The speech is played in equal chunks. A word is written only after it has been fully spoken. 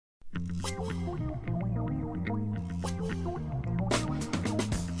This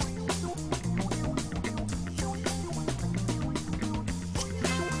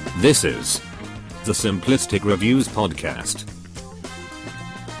is the Simplistic Reviews Podcast.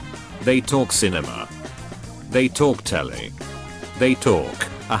 They talk cinema. They talk telly. They talk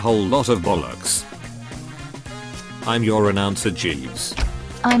a whole lot of bollocks. I'm your announcer, Jeeves.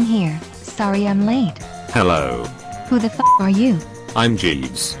 I'm here. Sorry I'm late. Hello. Who the f*** are you? I'm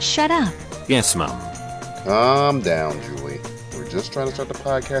Jeeves. Shut up. Yes, Mum. Calm down, Julie. We're just trying to start the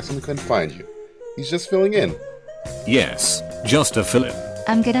podcast and we couldn't find you. He's just filling in. Yes, just a fill-in.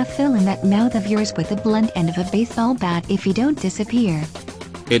 I'm gonna fill in that mouth of yours with the blunt end of a baseball bat if you don't disappear.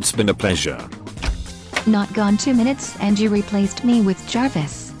 It's been a pleasure. Not gone 2 minutes and you replaced me with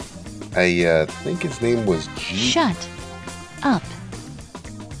Jarvis. I think his name was G. Shut up.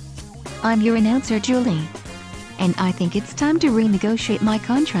 I'm your announcer, Julie. And I think it's time to renegotiate my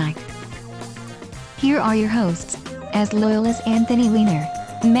contract. Here are your hosts, as loyal as Anthony Weiner,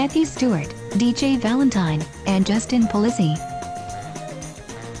 Matthew Stewart, DJ Valentine, and Justin Polizzi.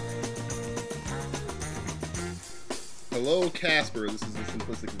 Hello, Casper. This is the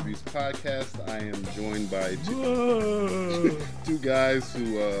Simplistic Reviews Podcast. I am joined by two guys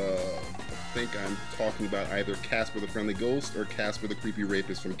who think I'm talking about either Casper the Friendly Ghost or Casper the Creepy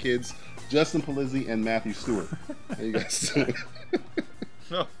Rapist from Kids. Justin Polizzi and Matthew Stewart. How you guys doing?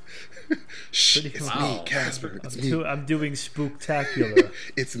 No. Shh, it's me, Casper. It's me. I'm doing spooktacular.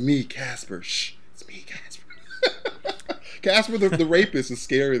 It's me, Casper. Shh, it's me, Casper. Casper the rapist is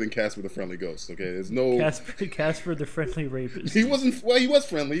scarier than Casper the Friendly Ghost. Okay, there's no Casper the Friendly Rapist. He wasn't. Well, he was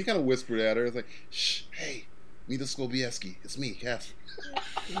friendly. He kind of whispered at her. It's like, shh, hey, Mita Skobieski. It's me, Casper.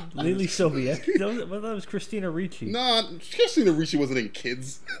 Lily Sobieski. That was Christina Ricci. Nah, Christina Ricci wasn't in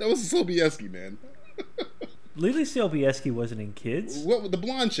Kids. That was Sobieski, man. Lily Sobieski wasn't in Kids. What with the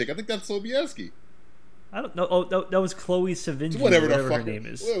blonde chick? I think that's Sobieski. I don't know. Oh, that was Chloe Savini. Whatever her name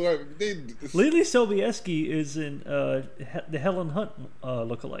is. Lily Sobieski is in the Helen Hunt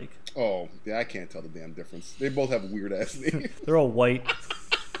lookalike. Oh, yeah, I can't tell the damn difference. They both have weird ass names. They're all white.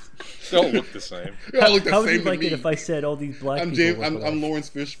 They all look the same. You all look the How same would you to like me. it if I said all these black I'm people? I'm Lawrence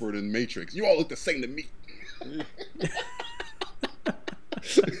Fishburne in Matrix. You all look the same to me.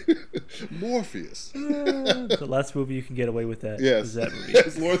 Morpheus. The last movie you can get away with that. Yes. Is that movie.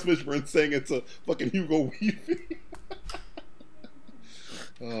 Yes, Lawrence Fishburne saying it's a fucking Hugo Weaving.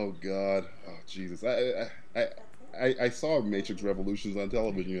 Oh God. Oh Jesus. I saw Matrix Revolutions on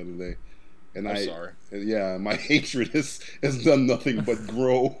television the other day. And I'm sorry. Yeah, my hatred has done nothing but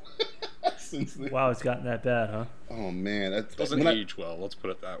grow since then. Wow, it's gotten that bad, huh? Oh man, It doesn't age well, let's put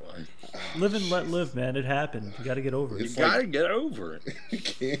it that way. Live and let live, man. It happened. You got to get over it. You gotta get over it. You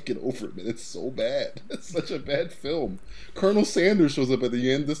can't get over it, man. It's so bad. It's such a bad film. Colonel Sanders shows up at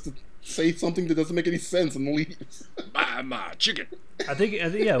the end just to say something that doesn't make any sense and leaves. Buy my chicken. I think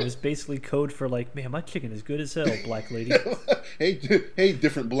yeah, it was basically code for like, man, my chicken is good as hell, black lady. hey,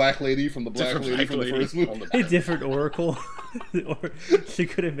 different black lady from the black lady from the first movie. Hey, different Oracle. Or she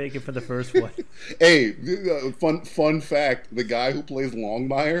couldn't make it for the first one. Hey, fun fact: the guy who plays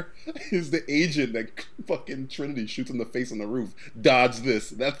Longmire is the agent that fucking Trinity shoots in the face on the roof. Dodge this.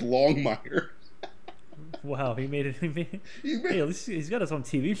 That's Longmire. Wow, he made it. Hey, at least he's got his own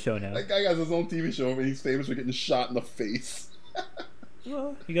TV show now. That guy has his own TV show, and he's famous for getting shot in the face.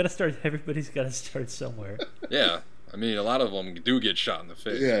 Well, you got to start. Everybody's got to start somewhere. Yeah, I mean, a lot of them do get shot in the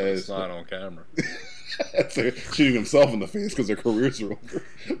face, Yeah, but it's not on camera. That's like shooting himself in the face because their careers are over.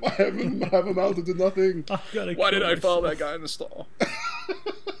 I have amounted to nothing. Why did I follow that guy in the stall?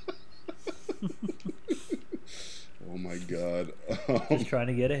 Oh my God! Just trying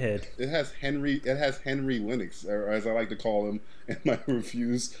to get ahead. It has Henry Lennox, or as I like to call him in my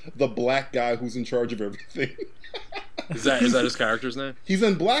reviews, the black guy who's in charge of everything. Is that his character's name? He's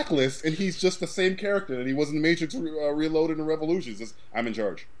in Blacklist, and he's just the same character that he was in The Matrix Reloaded and Revolutions. Just, I'm in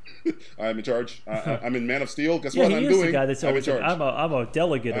charge. I'm in charge. I'm in Man of Steel. Guess what I'm doing? The guy that's I'm in always charge. I'm a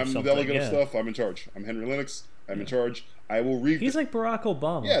delegate of something. I'm the delegate of stuff. I'm in charge. I'm Henry Lennox. I'm in charge. I will read. He's like Barack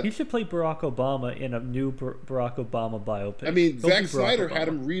Obama. Yeah. He should play Barack Obama in a new Barack Obama biopic. I mean, Zack Snyder had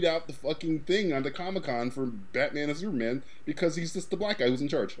him read out the fucking thing on the Comic-Con for Batman and Superman because he's just the black guy who's in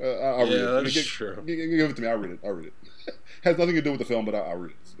charge. I'll read it. That's true. Give it to me. I'll read it. Has nothing to do with the film, but I'll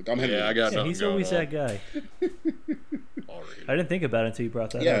read it. I'm Henry. Yeah, I got nothing. He's always that guy. I didn't think about it until you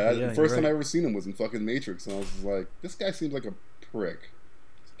brought that up. Yeah, the first time I ever seen him was in fucking Matrix, and I was just like, this guy seems like a prick.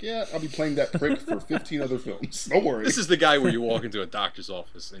 yeah, I'll be playing that prick for 15 other films. Don't worry. This is the guy where you walk into a doctor's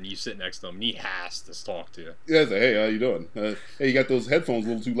office and you sit next to him and he has to talk to you. Yeah, it's like, hey, how you doing? Hey, you got those headphones a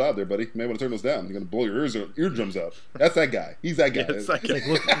little too loud there, buddy. You may want to turn those down. You're gonna blow your eardrums out. That's that guy. He's that guy. Yeah, it's like, Like,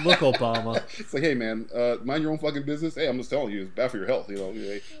 look, Obama. It's like, hey man, mind your own fucking business. Hey, I'm just telling you, it's bad for your health. You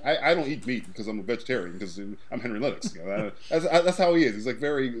know, I don't eat meat because I'm a vegetarian because I'm Henry Lennox. You know, that's how he is. He's like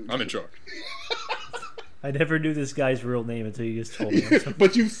very. I'm in charge. I never knew this guy's real name until you just told me.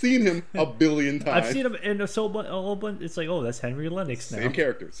 But you've seen him a billion times. I've seen him in a whole bunch. It's like, oh, that's Henry Lennox now.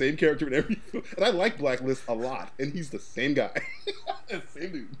 Same character in every film. And I like Blacklist a lot, and he's the same guy,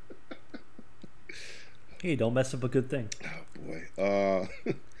 same dude. Hey, don't mess up a good thing. Oh boy,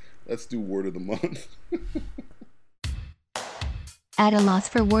 let's do word of the month. At a loss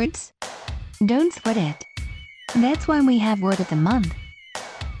for words? Don't sweat it. That's why we have word of the month.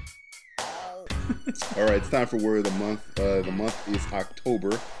 All right, it's time for word of the month. The month is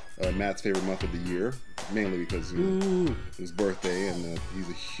October, Matt's favorite month of the year, mainly because his birthday, and he's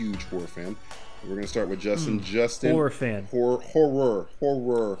a huge horror fan. We're gonna start with Justin. Justin, Horror fan. Horror.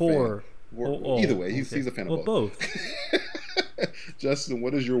 Horror. Fan. Either way, he's a fan of both. Justin,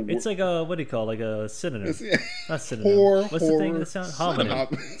 what is your word? It's like a, what do you call it? Like a synonym. Yeah. Not synonym. What's the thing that sounds?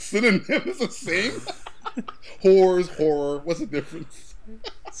 Homonym. Synonym is the same. Horror. What's the difference?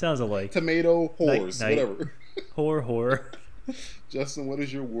 Sounds alike. Tomato, whores, Night. whatever. Horror. Justin, what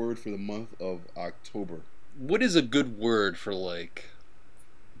is your word for the month of October? What is a good word for, like,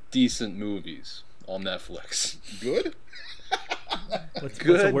 decent movies on Netflix? Good? What's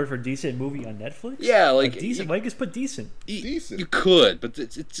Good. a word for decent movie on Netflix? Yeah, like decent. Why just put decent? Decent. You could, but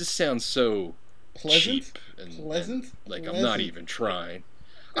it just sounds so Pleasant? cheap and Pleasant? like Pleasant. I'm not even trying.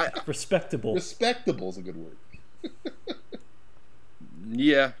 Respectable. Respectable is a good word.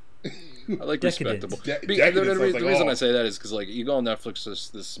 Yeah, I like Decadent. respectable. Decadent The sounds like, reason oh. I say that is because, like, you go on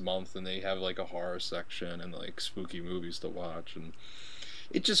Netflix this month and they have like a horror section and like spooky movies to watch, and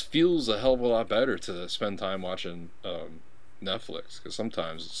it just feels a hell of a lot better to spend time watching Netflix, because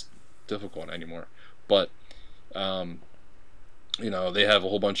sometimes it's difficult anymore. But you know, they have a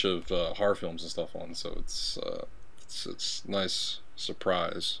whole bunch of horror films and stuff on, so it's a nice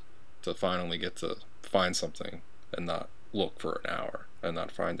surprise to finally get to find something and not look for an hour and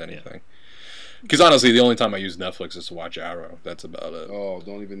not find anything. Because honestly, the only time I use Netflix is to watch Arrow. That's about it. Oh,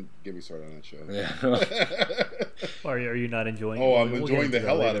 don't even get me started on that show. Yeah. Are you not enjoying it? Oh, I'm We'll get enjoying into the that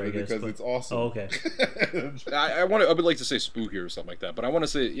hell out later, of it I guess, because but- it's awesome. Oh, okay. I would like to say spooky or something like that, but I want to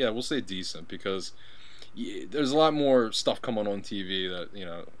say, yeah, we'll say decent, because there's a lot more stuff coming on TV that, you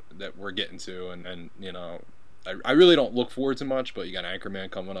know, that we're getting to, and you know, I really don't look forward to much, but you got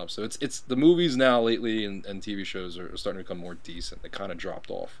Anchorman coming up, so it's the movies now lately and TV shows are starting to become more decent. They kind of dropped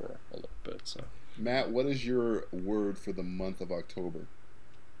off for a little bit. So Matt, what is your word for the month of October?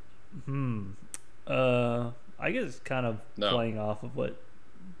 I guess it's kind of No. playing off of what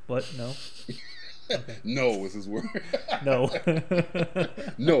no. No is his word. No.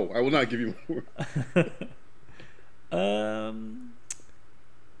 No, I will not give you a word. I don't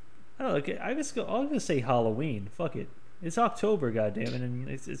know. I'm gonna say Halloween. Fuck it. It's October, goddammit, and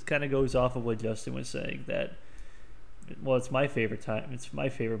it kind of goes off of what Justin was saying, that, well, it's my favorite time. It's my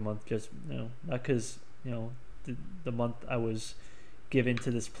favorite month. Just, you know, not because, you know, the month I was given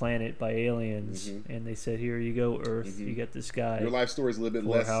to this planet by aliens, and they said, "Here you go, Earth. You get this guy." Your life story is a little bit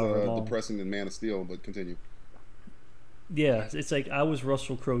For less however long. depressing than Man of Steel, but continue. Yeah, it's like I was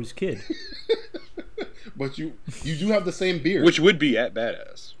Russell Crowe's kid. But you do have the same beard. which would be at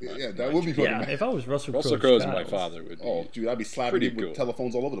badass. Yeah, that would be fucking Yeah, bad. if I was Russell Russell Crowe's Crowe's my child, father would be Oh, dude, I'd be slapping pretty you with cool.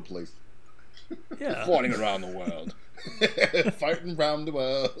 telephones all over the place. Yeah. flying around the world. Fighting around the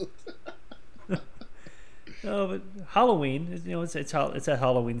world. No, but Halloween, you know, it's at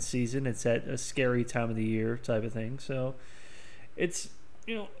Halloween season. It's at a scary time of the year type of thing. So it's,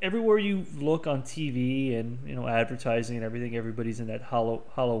 you know, everywhere you look on TV and, you know, advertising and everything, everybody's in that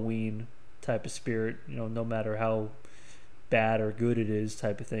Halloween type of spirit. You know, no matter how bad or good it is,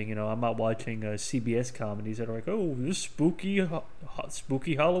 type of thing. You know, I'm not watching CBS comedies that are like, oh, this spooky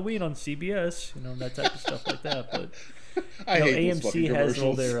Halloween on CBS. You know, that type of stuff like that. But I you know, hate those AMC fucking has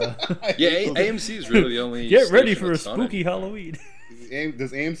all commercials. their. I Yeah, hate those. AMC is really the only. Get ready station for a that's done it. spooky Halloween.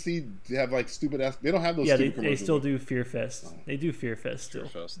 Does AMC have like stupid ass? They don't have those. Yeah, they stupid commercials. still do Fear Fest. They do Fear Fest still.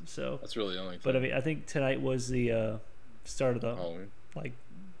 Fear Fest. So, That's really the only thing. but I mean, I think tonight was the start of the Halloween. like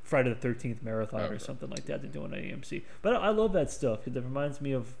Friday the 13th marathon or Okay. something like that. They're doing at AMC. But I love that stuff because it reminds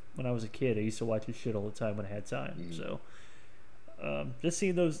me of when I was a kid. I used to watch this shit all the time when I had time. So just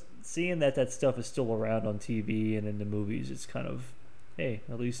seeing that stuff is still around on TV and in the movies, it's kind of, hey,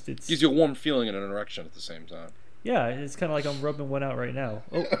 at least it's Gives you a warm feeling and an erection at the same time. Yeah, it's kind of like I'm rubbing one out right now.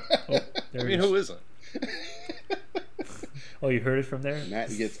 Oh, there I it mean, is. who isn't? Oh, you heard it from there?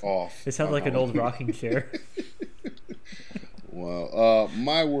 Matt gets off. It sounded like an old rocking chair. Well,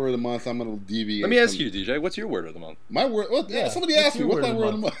 my word of the month, I'm going to deviate. Let me ask you, DJ. What's your word of the month? My word. Well, Yeah, somebody what's asked me, your what's word my of word the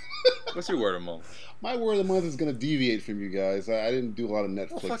of the month? What's your word of the month? My word of the month is going to deviate from you guys. I didn't do a lot of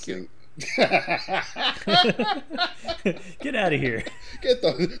Netflix fuck you. Get out of here. Get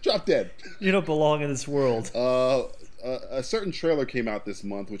the drop dead. You don't belong in this world. A certain trailer came out this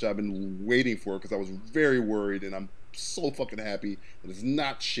month, which I've been waiting for because I was very worried, and I'm so fucking happy that it's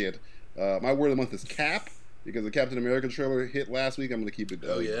not shit. My word of the month is Cap, because the Captain America trailer hit last week. I'm going to keep it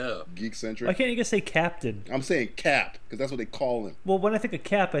geek Why centric. can't you just say Captain? I'm saying Cap because that's what they call him. Well, when I think of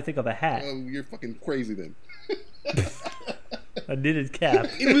cap, I think of a hat. Oh, you're fucking crazy then. A knitted cap.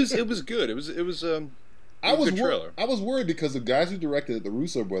 It was good. It was I was good trailer. I was worried because the guys who directed it, the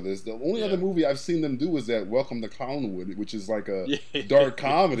Russo brothers, the only other movie I've seen them do is that Welcome to Collinwood, which is like a dark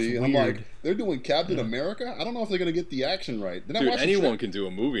comedy, and I'm weird. like, they're doing Captain America. I don't know if they're gonna get the action right. Then I Dude, watched anyone can do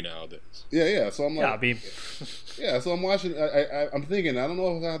a movie nowadays. Yeah. So I'm like, Yeah, I mean, so I'm watching. I'm thinking, I don't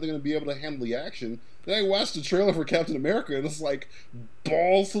know how they're gonna be able to handle the action. Then I watched the trailer for Captain America, and it's like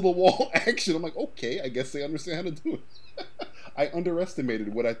balls to the wall action. I'm like, okay, I guess they understand how to do it. I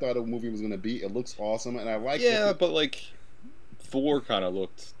underestimated what I thought a movie was going to be. It looks awesome, and I like. Yeah, but like Thor kind of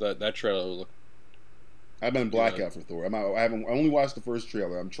looked that trailer looked. I've been blackout for Thor. I only watched the first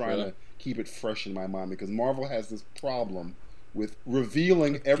trailer. I'm trying Really? to keep it fresh in my mind because Marvel has this problem with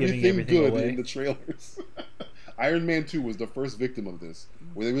revealing everything everything good away. in the trailers. Iron Man 2 was the first victim of this,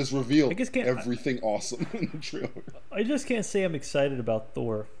 where they just revealed I just can't- everything awesome in the trailer. I just can't say I'm excited about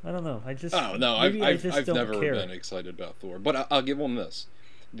Thor. I don't know. I just. Oh no, maybe I I've just don't never care. been excited about Thor, but I'll give them this: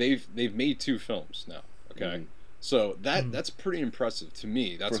 they've made 2 films now. Okay, Mhm. so that's pretty impressive to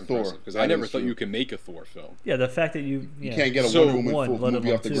me. That's For Thor, impressive because that I never is thought true. you could make a Thor film. Yeah, the fact that you Can't get a So, Wonder Woman one, full let movie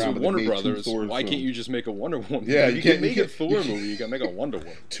alone off the two. ground. So but they Warner made 2 Brothers, Thor why can't films. you just make a Wonder Woman? Yeah, you you can can't- make you a can't- Thor movie. You can make a Wonder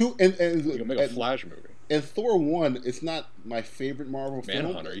Woman. Two and You can make a Flash movie. And Thor 1, it's not my favorite Marvel film.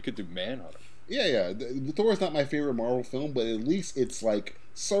 Manhunter. You could do Manhunter. Yeah. The Thor is not my favorite Marvel film, but at least it's like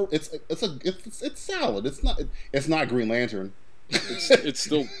so. It's solid. It's not Green Lantern. It's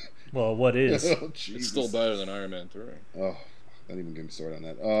still Well, what is? Oh, it's Jesus. still better than Iron Man 3. Oh, don't even get me started on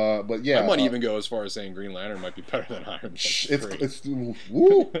that. But yeah, I might even go as far as saying Green Lantern might be better than Iron Man 3. it's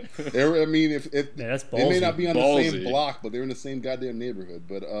woo. I mean, if Man, that's they may ballsy. not be on the same Ballsy. block, but they're in the same goddamn neighborhood.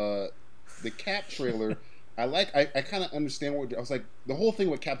 But the Cap trailer, I kind of understand what I was like. The whole thing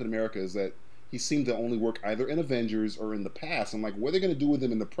with Captain America is that he seemed to only work either in Avengers or in the past. I'm like, what are they going to do with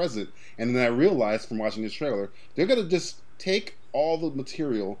him in the present? And then I realized from watching this trailer, they're going to just take all the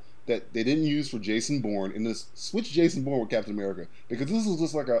material that they didn't use for Jason Bourne and just switch Jason Bourne with Captain America, because this is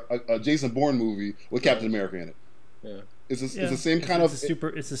just like a Jason Bourne movie with Captain America in it. Yeah. It's the same kind It's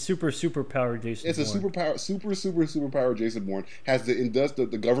of. a super powered Jason. It's a Bourne. super power Jason Bourne. Has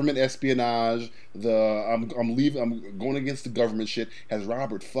the government espionage. I'm going against the government shit. Has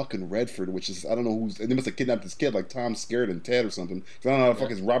Robert fucking Redford, which is, I don't know who's, they must have kidnapped this kid like Tom Skerritt and Ted or something. 'Cause I don't know how the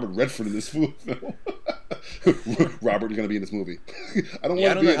fuck is Robert Redford in this film. Robert is gonna be in this movie. I don't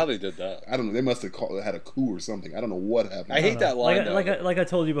know how they did that. I don't know. They must have had a coup or something. I don't know what happened. I hate that line. Like I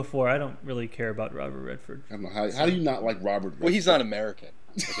told you before, I don't really care about Robert Redford. I don't know how do you not like Robert Redford? Well, he's not American.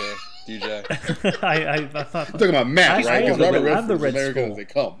 Okay, DJ. I'm I'm talking about Matt, right? Because Robert I'm the Redford's Red American Skull. as they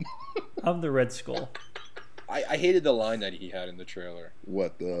come. I'm the Red Skull. I hated the line that he had in the trailer.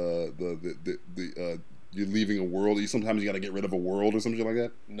 What you're leaving a world. Sometimes you got to get rid of a world or something like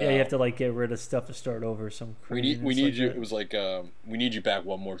that. No. Yeah, you have to like get rid of stuff to start over. Some We need craziness like you. that. It was like we need you back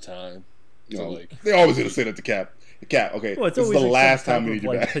one more time. You So know, like, they always gonna say that to Cap. Cap, okay, Well, it's this is always the like last some time type we of, need you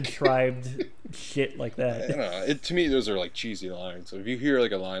like, back. contrived shit like I that. don't know. To me, those are like cheesy lines. So if you hear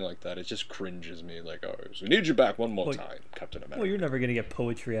like a line like that, it just cringes me. Like, oh, so we need you back one more Well, time, Captain America. Well, you're never gonna get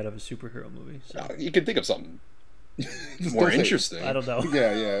poetry out of a superhero movie. So. You can think of something Just more don't say it. interesting. I don't know.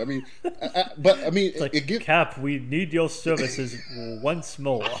 Yeah. I mean, but I mean, It's like, it gives. Cap, we need your services once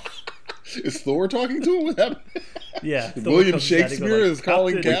more. Is Thor talking to him? What happened? Yeah. Thor William comes out, he goes Shakespeare like, is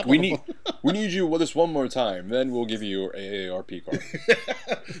calling "Captain." Cap. We need you this one more time. Then we'll give you your AARP card.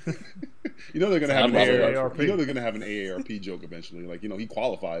 You know they're gonna have an Sound AARP. AARP. You know they're gonna have an AARP joke eventually. Like, he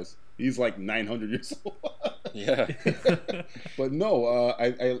qualifies. He's like 900 years old. Yeah. But no,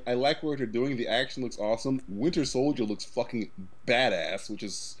 I like what they're doing. The action looks awesome. Winter Soldier looks fucking badass, which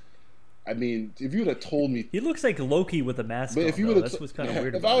is, I mean, if you would have told me, He looks like Loki with a mask but on. if you though. would That's what's kind of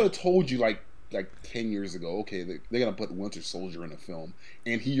weird if I about would it. have told you like 10 years ago, okay, they're gonna put Winter Soldier in a film,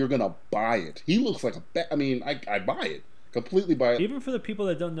 and you're gonna buy it. He looks like I mean, I buy it. completely by it. Even for the people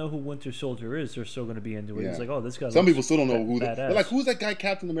that don't know who Winter Soldier is, they're still going to be into it. Yeah. It's like, oh, this guy. Some looks people still don't know who. They're badass. like, who's that guy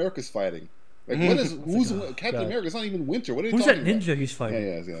Captain America's fighting? Like, what is who's Captain God. America? It's not even Winter. What are you Who's that talking ninja about? he's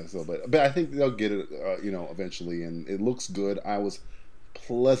fighting? Yeah. So, but I think they'll get it, eventually, and it looks good. I was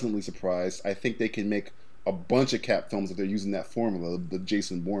pleasantly surprised. I think they can make a bunch of Cap films if they're using that formula, the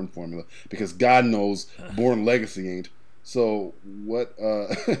Jason Bourne formula, because God knows Bourne Legacy ain't. So what?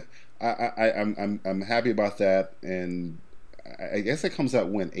 I'm happy about that, and I guess it comes out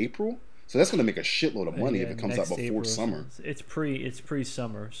when April. So that's going to make a shitload of money Yeah, if it comes out next before April. summer. It's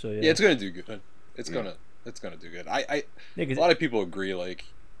pre-summer, so yeah. Yeah, it's gonna do good. It's gonna do good. A lot of people agree. Like,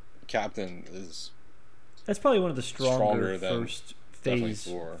 Captain is That's probably one of the Stronger stronger than first definitely phase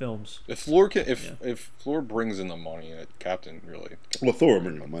Thor. films. if Floor can if Floor brings in the money, Captain really. Well, Thor will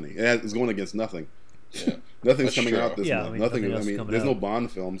bring the money. It's going against nothing. Yeah. Nothing's That's coming true. out this Yeah, month. I mean, nothing. nothing I else mean, coming there's no out.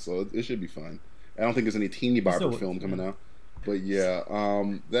 Bond film, so it should be fine. I don't think there's any teeny There's bopper no- film coming out. But yeah,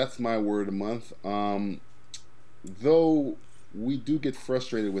 that's my word of the month. Though we do get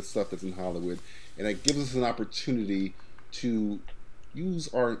frustrated with stuff that's in Hollywood, and it gives us an opportunity to use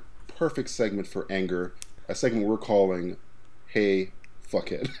our perfect segment for anger, a segment we're calling "Hey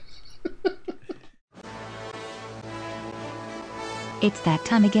Fuckhead." It's that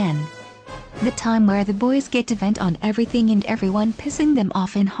time again. The time where the boys get to vent on everything and everyone pissing them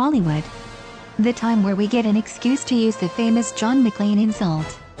off in Hollywood. The time where we get an excuse to use the famous John McClane insult.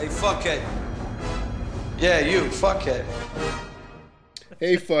 Hey, fuckhead. Yeah, you, fuckhead.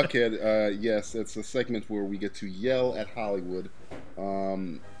 Hey Fuckhead, yes, it's a segment where we get to yell at Hollywood.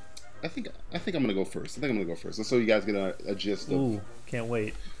 I think I'm gonna go first. Just so you guys get a gist of. Ooh, can't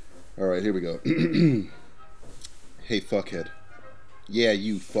wait. All right, here we go. Hey Fuckhead, yeah,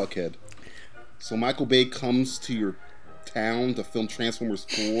 you fuckhead. So Michael Bay comes to your town to film Transformers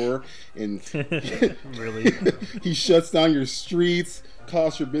 4, and Really? he shuts down your streets,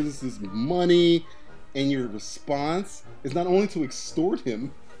 costs your businesses money, and your response is not only to extort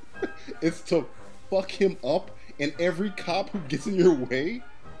him, it's to fuck him up and every cop who gets in your way.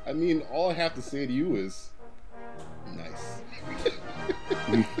 I mean, all I have to say to you is, nice.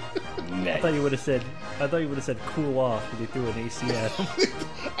 I thought you would have said cool off when they threw an AC at him.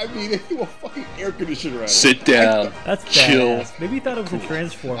 I mean, they threw a fucking air conditioner at him. Sit down. That's Chill. badass. Maybe he thought it was a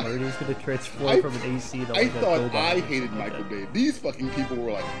transformer and he was going to transform I- from an AC to I like a thought robot I or hated something like Michael that. Bay. These fucking people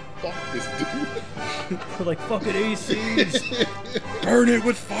were like, fuck this dude. They're like, fucking ACs. Burn it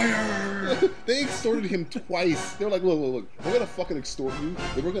with fire. They extorted him twice. They were like, look, we're gonna fucking extort you,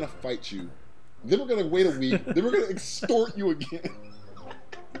 then we're gonna fight you, then we're gonna wait a week, then we're gonna extort you again.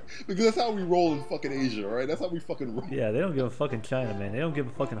 Because that's how we roll in fucking Asia, right? That's how we fucking roll. Yeah, they don't give a fucking China, man. They don't give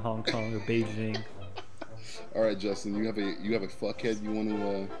a fucking Hong Kong or Beijing. All right, Justin, you have a fuckhead you want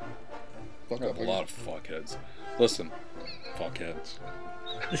to fuck I up? have a lot of fuckheads. Listen, fuckheads.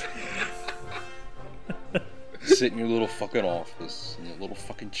 Sit in your little fucking office, in your little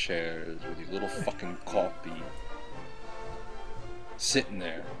fucking chairs, with your little fucking coffee. Sitting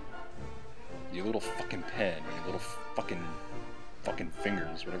there. Your little fucking pen, and your little fucking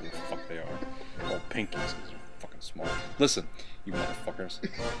fingers, whatever the fuck they are. All pinkies, because they're fucking smart. Listen, you motherfuckers.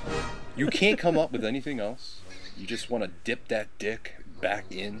 You can't come up with anything else. You just want to dip that dick back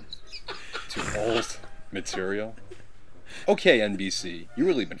in to old material. Okay, NBC, you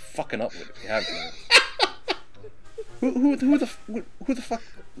really been fucking up with it, haven't you? Who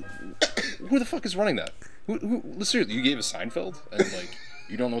the fuck is running that? Seriously, you gave a Seinfeld and like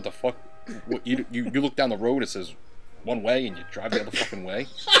you don't know what the fuck. You look down the road, it says one way, and you drive the other fucking way,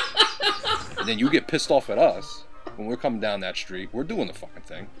 and then you get pissed off at us when we're coming down that street. We're doing the fucking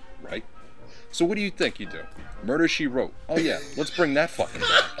thing, right? So what do you think you do? Murder, She Wrote. Oh yeah, let's bring that fucking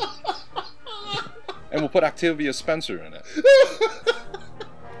back, and we'll put Octavia Spencer in it.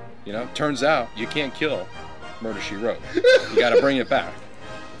 You know, turns out you can't kill Murder, She Wrote. You gotta bring it back.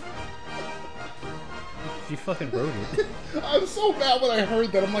 She fucking wrote it. I'm so mad when I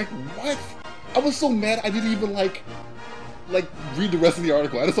heard that. I'm like, what? I was so mad I didn't even like read the rest of the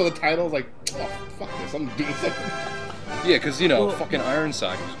article. I just saw the title. I was like, oh fuck this, I'm doing something. Yeah, because you know, Well- fucking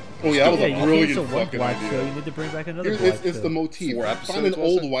Ironside. Oh yeah, that was Yeah, a you brilliant cancel one fucking black idea. show, you need to bring back another It's, black it's show. the motif. 4 Find episodes, an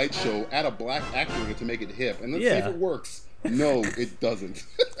was old it? white show, add a black actor in it to make it hip, and let's see if Yeah. it works. No, it doesn't.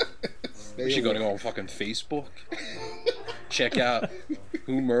 Stay Is she away. gonna go on fucking Facebook? Check out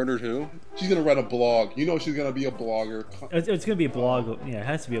who murdered who? She's gonna write a blog. You know she's gonna be a blogger. It's gonna be a blog. Yeah, it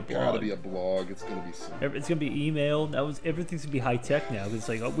has to be a blog. Gotta be a blog. It's gonna be some It's gonna be email. Everything's gonna be high tech now. It's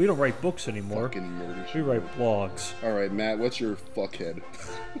like, oh, we don't write books anymore. fucking murder. We write blogs. All right, Matt. What's your fuckhead?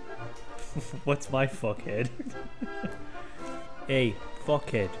 What's my fuckhead? Hey,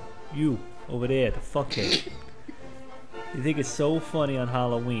 fuckhead. You, over there, the fuckhead. You think it's so funny on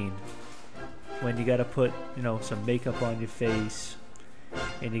Halloween when you gotta put, some makeup on your face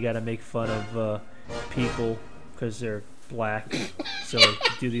and you gotta make fun of people because they're black, so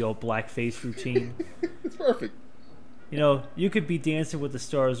do the old blackface routine. It's perfect. You could be Dancing with the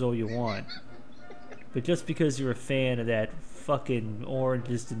Stars all you want, but just because you're a fan of that fucking Orange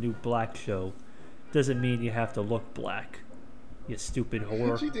is the New Black show doesn't mean you have to look black. You stupid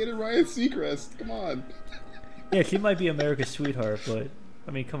whore. She dated Ryan Seacrest. Come on. Yeah, she might be America's sweetheart, but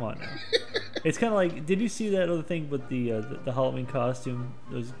I mean, come on now. It's kind of like, did you see that other thing with the Halloween costume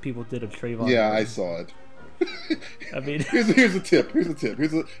those people did of Trayvon? Yeah, I saw it. I mean, here's a tip. Here's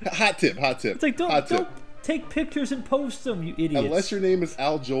a hot tip. It's like don't take pictures and post them, you idiots. Unless your name is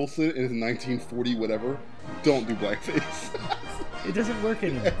Al Jolson and it's 1940 whatever, don't do blackface. It doesn't work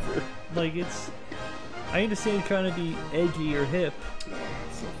anymore. Like I understand you're trying to be edgy or hip,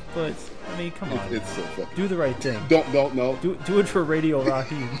 but I mean, come on. It's so fucking. Do the right thing. Don't no. Do it for Radio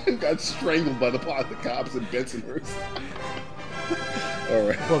Rocky. Got strangled by the cops in Bensonhurst. All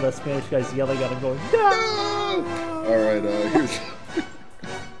right. Well, that Spanish guy's yelling at him, going, "No!" All right.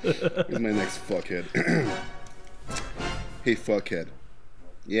 Here's my next fuckhead. Hey, fuckhead.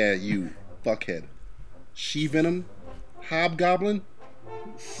 Yeah, you fuckhead. She-Venom? Hobgoblin?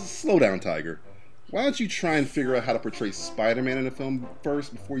 Slow down, Tiger. Why don't you try and figure out how to portray Spider-Man in a film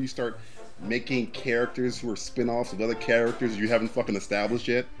first before you start making characters who are spin-offs of other characters you haven't fucking established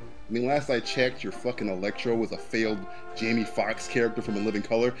yet? I mean, last I checked, your fucking Electro was a failed Jamie Foxx character from In Living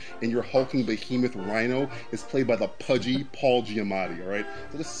Color, and your hulking behemoth Rhino is played by the pudgy Paul Giamatti, alright?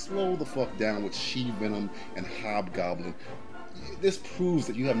 So just slow the fuck down with She-Venom and Hobgoblin. This proves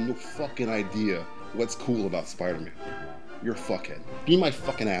that you have no fucking idea what's cool about Spider-Man. You're a fuckhead. Be my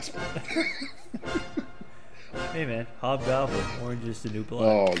fucking aspirin. Hey man, Hobgoblin, Orange is the New Black.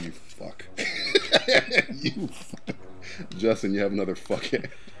 Oh, you fuck. You fuck. Justin, you have another fuckhead.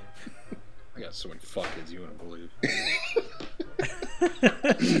 I got so many fuckheads you wouldn't believe.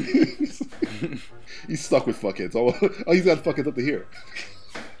 He's stuck with fuckheads. Oh, he's got fuckheads up to here.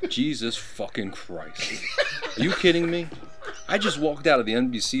 Jesus fucking Christ. Are you kidding me? I just walked out of the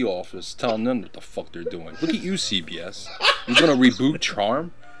NBC office telling them what the fuck they're doing. Look at you, CBS. You're gonna reboot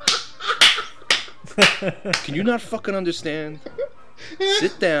Charm? Can you not fucking understand?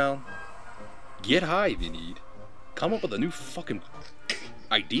 Sit down. Get high if you need. Come up with a new fucking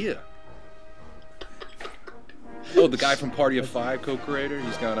idea. Oh, the guy from Party of Five, co-creator,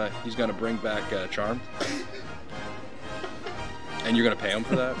 he's gonna bring back Charm. And you're gonna pay him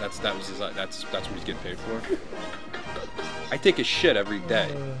for that? That's what he's getting paid for. I take a shit every day.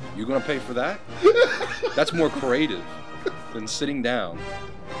 You're gonna pay for that? That's more creative than sitting down,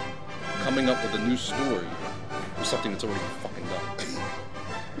 coming up with a new story for something that's already fucking done.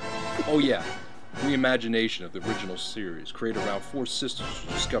 Oh yeah, reimagination of the original series, created around four sisters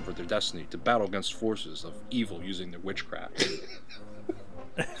who discovered their destiny to battle against forces of evil using their witchcraft.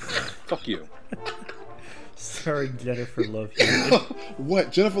 Fuck you. Starring Jennifer Love Hewitt.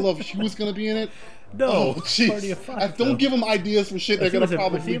 What? Jennifer Love Hewitt was gonna be in it? No, oh, jeez. Party of Five. Don't give them ideas for shit they're gonna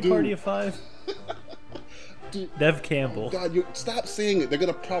probably do. Party of Five. Dude, Nev Campbell. God, stop saying it. They're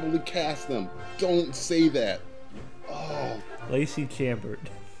gonna probably cast them. Don't say that. Oh. Lacey Chambers.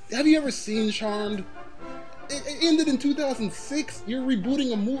 Have you ever seen Charmed? It ended in 2006. You're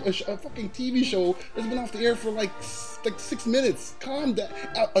rebooting a fucking TV show that's been off the air for like 6 minutes. Calm down.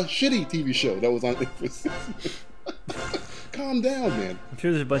 A shitty TV show that was on for 6 minutes. Calm down, man. I'm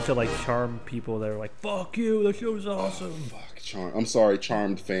sure there's a bunch of like Charmed people that are like, "Fuck you, the show's awesome." Oh, fuck Charmed. I'm sorry,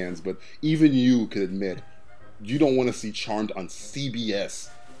 Charmed fans, but even you could admit you don't want to see Charmed on CBS,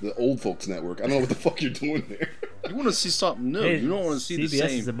 the old folks network. I don't know what the fuck you're doing there. You want to see something new. Hey, you don't want to see CBS the same.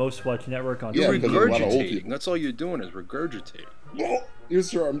 CBS is the most watched network on You're Yeah, because there's a lot of old regurgitating. people. That's all you're doing is regurgitating. Oh,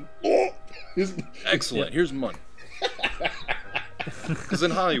 here's Charmed. Oh, here's... Excellent. Here's money. Because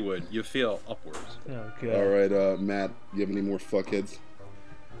in Hollywood, you feel upwards. Oh god. All right, Matt, you have any more fuckheads?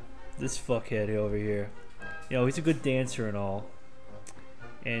 This fuckhead over here. He's a good dancer and all.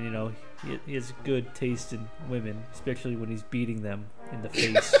 And, he has good taste in women, especially when he's beating them in the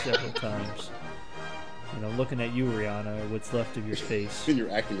face several times. Looking at you, Rihanna, or what's left of your face. In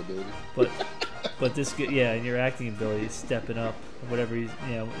your acting ability. But this, and your acting ability is stepping up. Whatever he's,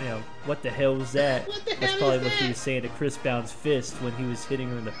 what the hell is that? That's probably what he was saying to Chris Brown's fist when he was hitting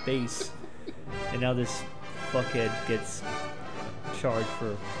her in the face. And now this fuckhead gets charged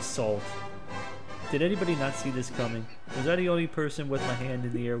for assault. Did anybody not see this coming? Was I the only person with my hand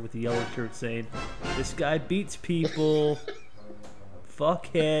in the air with the yellow shirt saying, "This guy beats people.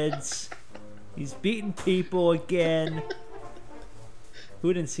 Fuckheads. He's beating people again."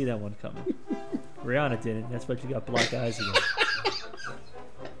 Who didn't see that one coming? Rihanna didn't. That's why she got black eyes again.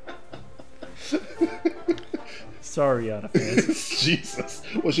 Sorry, Rihanna fans. Jesus.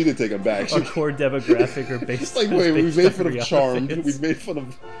 Well, she did take him back. Our core demographic are based. Like, wait, we based made on fun of Rihanna Charmed. fans. We made fun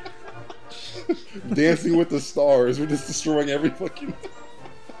of Dancing with the Stars. We're just destroying every fucking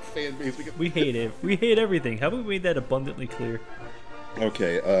fan base. We hate it. We hate everything. Haven't we made that abundantly clear?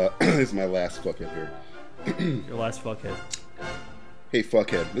 Okay, this is my last fuckhead here. Your last fuckhead. Hey,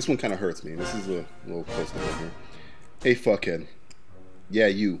 fuckhead. This one kind of hurts me. This is a little close to home here. Hey, fuckhead. Yeah,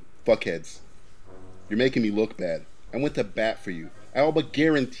 you. Fuckheads. You're making me look bad. I went to bat for you. I all but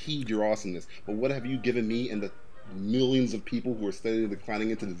guaranteed your awesomeness. But what have you given me and the millions of people who are steadily declining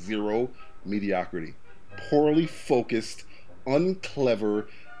into the zero? Mediocrity. Poorly focused, unclever,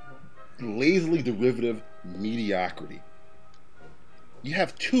 lazily derivative mediocrity. You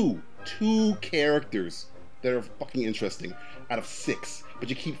have two characters that are fucking interesting out of 6, but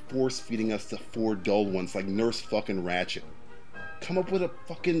you keep force feeding us to 4 dull ones like Nurse fucking Ratchet. Come up with a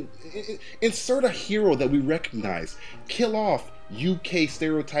fucking... Insert a hero that we recognize. Kill off UK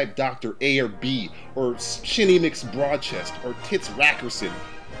stereotype Dr. A or B, or Shinny Mix Broadchest, or Tits Rackerson.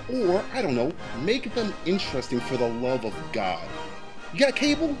 Or, I don't know, make them interesting for the love of God. You got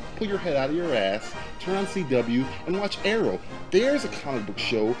cable? Pull your head out of your ass, turn on CW, and watch Arrow. There's a comic book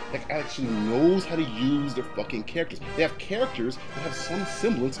show that actually knows how to use their fucking characters. They have characters that have some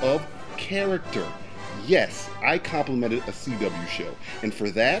semblance of character. Yes, I complimented a CW show, and for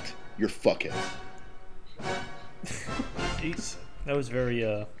that, you're fuckheads. Jeez, that was very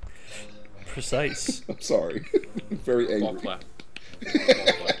precise. I'm sorry. Very angry. Ball clap.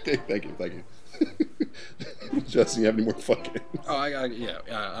 Thank you. Justin, you have any more fuckheads?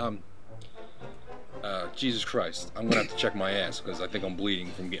 Oh, Jesus Christ. I'm gonna have to check my ass because I think I'm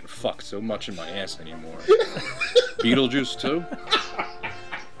bleeding from getting fucked so much in my ass anymore. Beetlejuice too?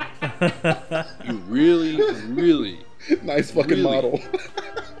 You really Nice fucking Really? model.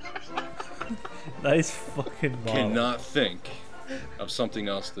 Nice fucking model. cannot think of something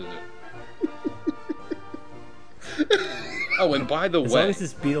else to do. Oh, and by the As way, long as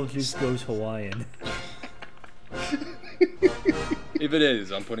this Beetlejuice goes Hawaiian. if it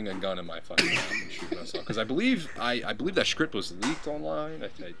is, I'm putting a gun in my fucking mouth and shooting myself because I believe that script was leaked online.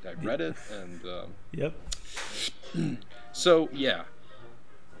 I read it and Yep. so yeah.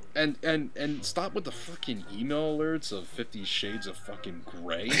 And stop with the fucking email alerts of 50 Shades of fucking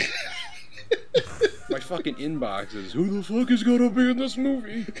Grey. My fucking inbox is, who the fuck is gonna be in this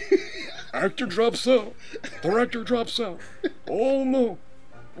movie? Actor drops out. Director drops out. Oh no.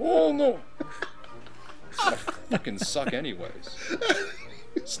 It's gonna fucking suck anyways.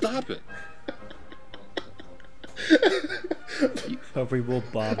 Stop it. Recovery will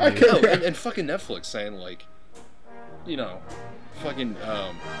bomb I you. can't- No, and fucking Netflix saying like, you know, fucking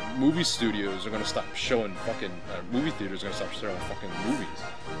movie studios are gonna stop showing fucking movie theaters are gonna stop showing fucking movies.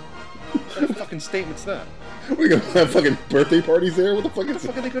 What kind of fucking statement's that? We're gonna have fucking birthday parties there? What the fuck What the is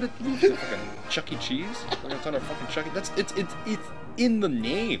fuck are they gonna do? Fucking Chuck E. Cheese? We're gonna turn a fucking Chuck E. That's it's in the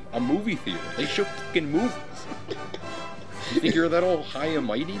name. A movie theater. They show fucking movies. You think you're that old high and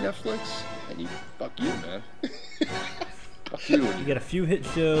mighty, Netflix? And fuck you, man. Fuck you. You get a few hit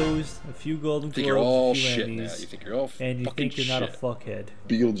shows, a few Golden You think Globes, you're all a few shit Emmys, now. You think you're all and you fucking think you're not a shit. fuckhead.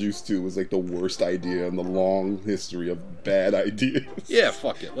 Beetlejuice 2 was like the worst idea in the long history of bad ideas. Yeah,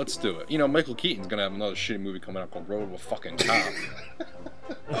 fuck it. Let's do it. You know, Michael Keaton's gonna have another shitty movie coming out called Road of a Fucking Cop.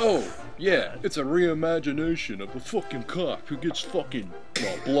 Oh, yeah, it's a reimagination of a fucking cop who gets fucking,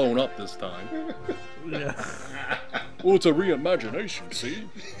 well, blown up this time. Yeah. Well, it's a reimagination, see?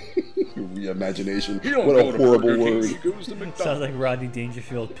 Reimagination. He don't What go a to horrible Burger King, word. He goes to McDonald's. Sounds like Rodney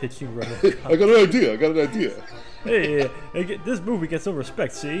Dangerfield pitching I RoboCop. got an idea. Hey, this movie gets some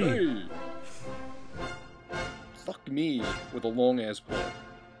respect, see? Hey. Fuck me with a long ass pole.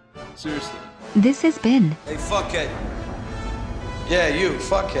 Seriously. This has been Hey, fuckhead. Yeah, you,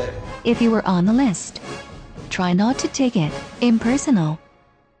 fuckhead. If You Were on the List. Try not to take it impersonal.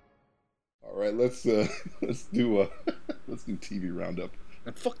 All right, let's do TV roundup.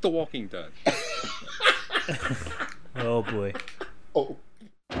 And fuck The Walking Dead. Oh boy. Oh.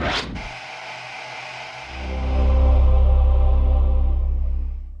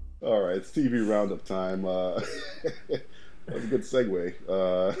 All right, it's TV roundup time. That was a good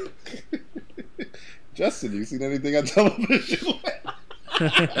segue. Justin, you seen anything on television?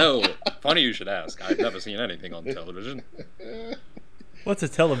 Oh, funny you should ask. I've never seen anything on television. What's a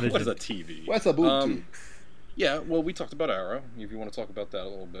television? What is a TV? What's a boob tube? Yeah, well, we talked about Arrow. If you want to talk about that a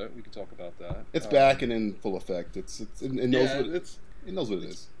little bit, we can talk about that. It's back and in full effect. It knows yeah, what it knows what it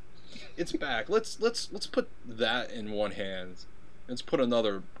is. It's back. Let's put that in one hand. Let's put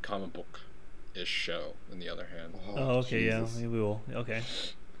another comic book ish show. On the other hand, Oh, okay, Jesus. yeah, maybe we will. Okay.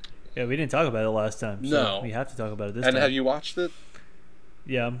 Yeah, we didn't talk about it last time. So No. we have to talk about it this and time. have you watched it?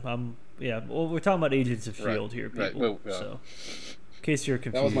 Yeah, yeah. Well, we're talking about Agents of Right, Shield here, right, people. well, yeah. So, in case you're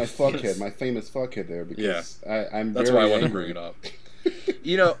confused, That was my fuckhead, my famous fuckhead there. Because I'm That's very why I wanted to angry. bring it up.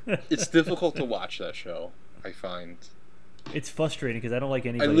 You know, it's difficult to watch that show. I find. It's frustrating because I don't like I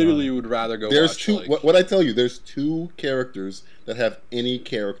anybody. literally on it. would rather go. There's watch, two. Like, What I tell you, there's two characters that have any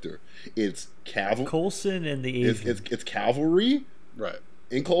character. It's cavalry. Coulson and the Asian. It's cavalry right.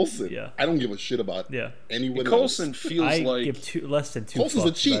 and Coulson. Yeah. I don't give a shit about Yeah. anyone Coulson else. feels I like give less than two. Coulson's a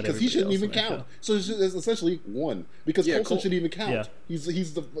fucks cheat about because he shouldn't everybody even else on count. that So it's essentially one because Yeah, Coulson shouldn't even count. Yeah.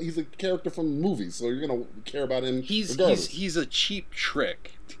 He's a character from movies, so you're gonna care about him he's regardless. he's a cheap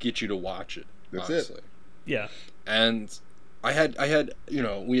trick to get you to watch it. That's it. honestly. show. Yeah. And I had you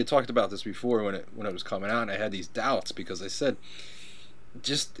know, we had talked about this before when it was coming out, and I had these doubts because I said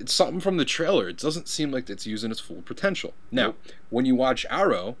just it's something from the trailer. It doesn't seem like it's using its full potential. Now, Nope. when you watch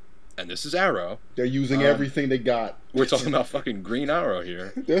Arrow, and this is Arrow, They're using everything they got. we're talking about fucking Green Arrow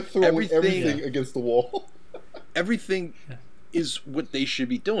here. They're throwing everything against the wall. Everything is what they should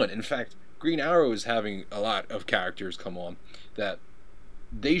be doing. In fact, Green Arrow is having a lot of characters come on that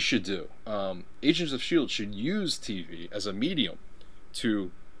they should do. Agents of S.H.I.E.L.D. should use TV as a medium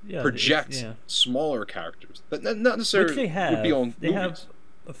to Yeah. project yeah. smaller characters that not necessarily Which they have. would be on They movies. have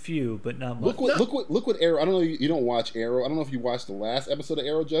a few, but not much. Look what Arrow. I don't know. You don't watch Arrow. I don't know if you watched the last episode of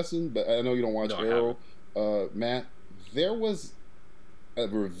Arrow, Justin, but I know you don't watch No, I Arrow, Matt. There was a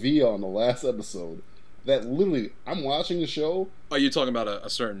reveal on the last episode that literally I'm watching the show. Are you talking about a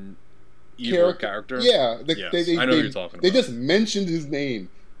certain evil character? Yeah, Yes, I know who you're talking They about. just mentioned his name,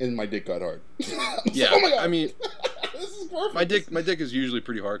 and my dick got hard. Yeah, Oh my God. I mean, This is perfect. my dick is usually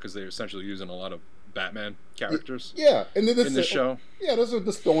pretty hard because they're essentially using a lot of Batman characters Yeah, and then in the show. Yeah, those are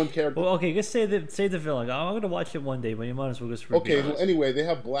just throwing characters. Well, okay, just say the villain. I'm gonna watch it one day, but you might as well just review Okay, it. well, anyway, they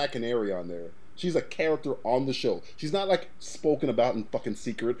have Black Canary on there. She's a character on the show. She's not like spoken about in fucking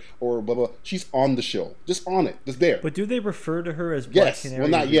secret or blah blah. She's on the show, just on it, just there. But do they refer to her as Black Yes, Canary? well,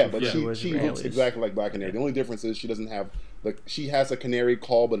 not or do yet, they but refer to her as she an looks alias? exactly like Black Canary. The only difference is she doesn't have she has a canary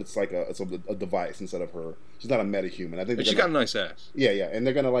call, but it's like a device instead of her. She's not a metahuman. I think And she got a nice ass. yeah, and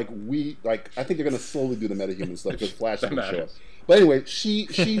they're gonna I think they're gonna slowly do the metahuman stuff because Flash is That gonna show up. matters. But anyway,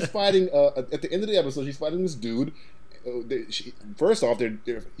 she's fighting at the end of the episode. She's fighting this dude. First off,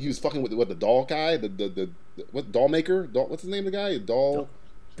 he was fucking with the doll guy, the what doll maker? What's his name? The guy, Dollmaker?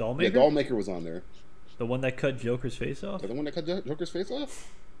 Yeah, doll maker was on there. The one that cut Joker's face off? The one that cut Joker's face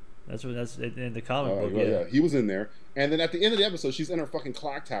off. That's in the comic book. Well, Yeah. he was in there. And then at the end of the episode, she's in her fucking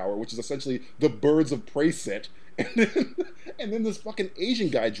clock tower, which is essentially the Birds of Prey set. And then this fucking Asian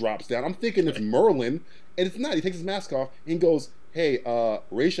guy drops down. I'm thinking it's Merlin, and it's not. He takes his mask off and goes, "Hey,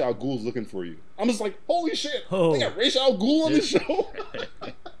 Ra's al Ghul's looking for you." I'm just like, holy shit! Oh. They got Ra's al Ghul on the show.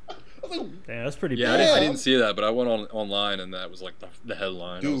 I was like, Damn, that's pretty Yeah, bad. I didn't see that, but I went online and that was like the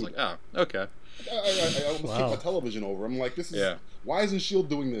headline. I was Dude. like, oh, okay. I almost Wow. kicked my television over. I'm like, this is Yeah. why isn't Shield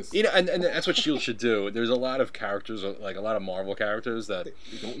doing this? You know, and that's what Shield should do. There's a lot of characters, like a lot of Marvel characters that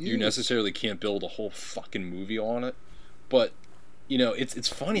They don't you use. necessarily can't build a whole fucking movie on it. But you know, it's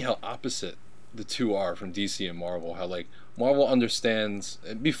funny how opposite the two are from DC and Marvel. How like Marvel understands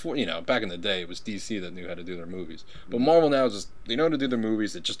before, you know, back in the day it was DC that knew how to do their movies, but Marvel now is just they know how to do their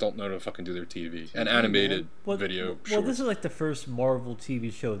movies. They just don't know how to fucking do their TV and animated video. Well, shorts. this is like the first Marvel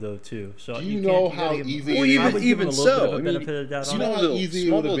TV show though too. So Do you can't- know gotta how give- easy Well, it is? I would give even him a little bit so, of a I mean, benefit of the doubt Do you on know it. how Smallville- easy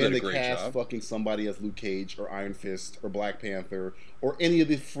it would have Smallville been did to a great cast job. fucking somebody as Luke Cage or Iron Fist or Black Panther or any of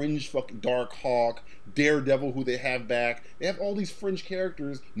the fringe fucking Dark Hawk, Daredevil, who they have back? They have all these fringe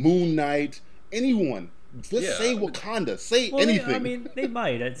characters. Moon Knight, anyone. Just Yeah. say Wakanda. Say Well, anything. I mean, they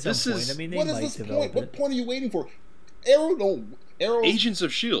might at some This point. is- I mean, they what is might this develop point? What it. point are you waiting for? Arrow. Agents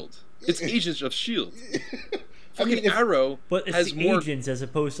of Shield. It's Agents of Shield. I mean, Fucking if, Arrow But it's has the more. agents as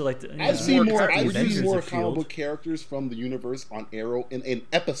opposed to like the. I've Yeah. seen More more. characters I've than seen Avengers more of comic S.H.I.E.L.D. book characters from the universe on Arrow in an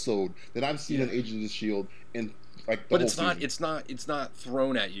episode than I've seen in Yeah. Agents of Shield in like. The But whole it's not. season. It's not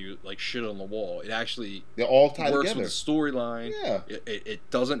thrown at you like shit on the wall. It actually They're all tied works together. with the storyline. Yeah. It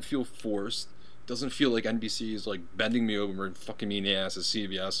doesn't feel forced. Doesn't feel like NBC is like bending me over and fucking me in the ass as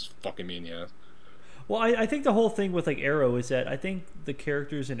CBS is fucking me in the ass. Well, I think the whole thing with like Arrow is that I think the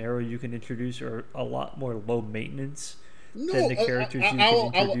characters in Arrow you can introduce are a lot more low maintenance than the characters you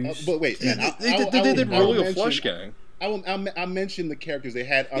can introduce. But wait, man, They did Rolling a Flush Gang. I mentioned the characters they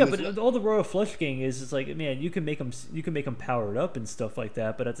had. On Yeah, this but all the Royal Flush Gang is like, man, you can make them powered up and stuff like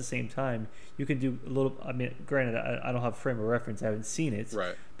that, but at the same time, you can do a little. I mean, granted, I don't have a frame of reference, I haven't seen it,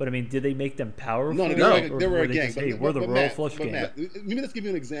 Right. But I mean, did they make them powerful? No, they were a gang. Just, hey, we're the Royal Flush Gang. Matt, let me just give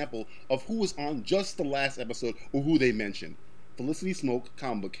you an example of who was on just the last episode or who they mentioned. Felicity Smoke,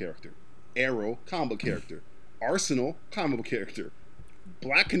 comic book character. Arrow, comic book character. Arsenal, comic book character.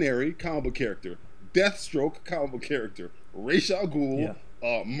 Black Canary, comic book character. Deathstroke, comic book character. Ra's al Ghul,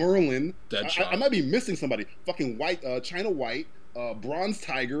 Merlin. Deadshot. I might be missing somebody. Fucking White, China White, Bronze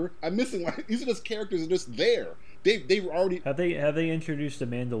Tiger. I'm missing. These are just characters that are just there. They already Have they introduced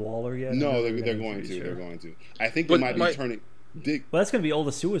Amanda Waller yet? no. They're going to. They're going to. I think they might be turning. Well, that's going to be all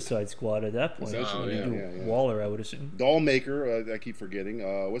the Suicide Squad at that point. Essentially, Yeah. Waller, I would assume. Dollmaker, I keep forgetting.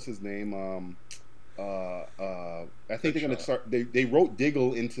 What's his name? I think they're going to start. They wrote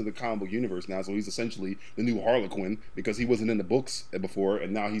Diggle into the comic book universe now, so he's essentially the new Harlequin because he wasn't in the books before,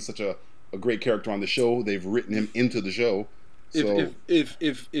 and now he's such a great character on the show. They've written him into the show. So If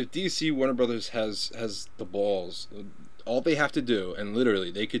DC Warner Brothers has the balls, all they have to do, and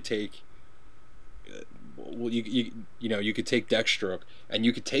literally they could take. Well, you could take Deathstroke and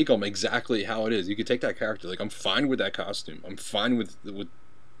you could take him exactly how it is. You could take that character. Like, I'm fine with that costume. I'm fine with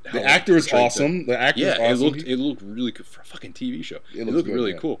how the actor is portrayed awesome. The actor is yeah, awesome. it looked really good for a fucking TV show. It looks looked good,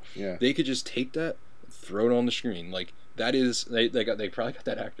 really yeah. cool. Yeah. They could just take that, throw it on the screen. Like, that is they probably got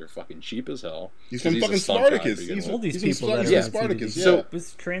that actor fucking cheap as hell. He's 'cause from fucking a stunt guy to Spartacus. begin He's with. All these he's people from that Spartacus. are on Spartacus. TV. Yeah. So-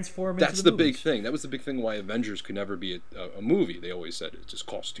 Let's transform That's into the big movies. thing. That was the big thing why Avengers could never be a movie. They always said it just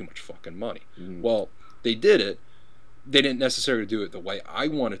costs too much fucking money. Well, they did it. They didn't necessarily do it the way I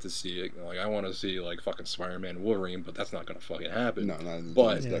wanted to see it. Like, I want to see like fucking Spider-Man and Wolverine, but that's not gonna fucking happen. No, not in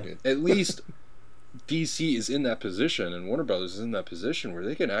But this decade. at least DC is in that position, and Warner Brothers is in that position where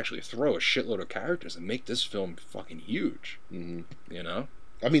they can actually throw a shitload of characters and make this film fucking huge. Mhm. You know?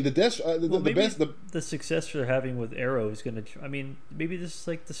 I mean, the Well, the maybe best. the success they're having with Arrow is going to. I mean, maybe this is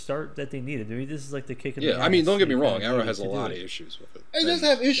like the start that they needed. Maybe this is like the kick in the Yeah. I mean, ass don't get me they wrong. kinda Arrow needed has a to do lot it. of issues with it. It does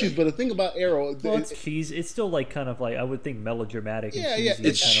have issues, but the thing about Arrow, Well, it's cheesy. It's still like kind of like I would think melodramatic. And Yeah, cheesy yeah, and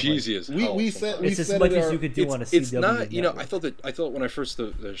It's kind of cheesy as hell. we said sometimes. we It's as said much it as our- you could do on a CW. It's not, you know, network. I thought when I first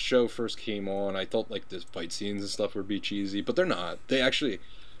the show first came on, I thought like the fight scenes and stuff would be cheesy, but they're not. They actually,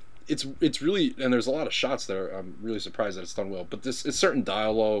 it's really, and there's a lot of shots that I'm really surprised that it's done well. But it's certain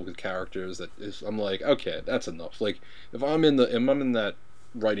dialogue with characters that is, I'm like, okay, that's enough. Like if I'm in that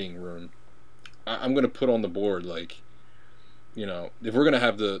writing room, I'm gonna put on the board like, you know, if we're gonna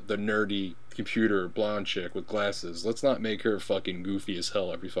have the nerdy computer blonde chick with glasses, let's not make her fucking goofy as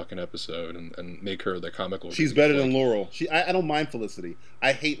hell every fucking episode and make her the comical. She's relief. better Like, than Laurel. I don't mind Felicity.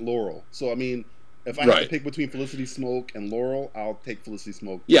 I hate Laurel. So I mean, if I have to Right. pick between Felicity Smoke and Laurel, I'll take Felicity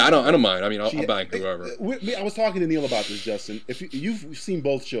Smoke. Yeah, I don't mind. I mean, I'll She- bank whoever. I was talking to Neil about this, Justin. If you've seen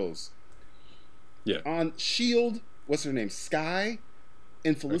both shows, Yeah. on Shield, what's her name, Sky,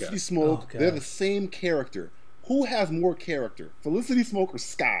 and Felicity Okay. Smoke, Oh, they're God. the same character. Who has more character, Felicity Smoke or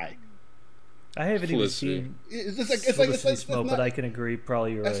Sky? I haven't Felicity. even seen It's like Felicity it's Smoke, not, but I can agree.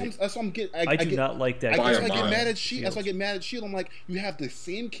 Probably you're that's right. what I'm getting. I do get, not like that. I By guess a I get mile. mad at Shield. That's why I Shield. get mad at Shield. I'm like, you have the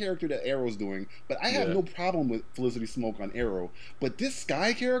same character that Arrow's doing, but I have Yeah. no problem with Felicity Smoke on Arrow. But this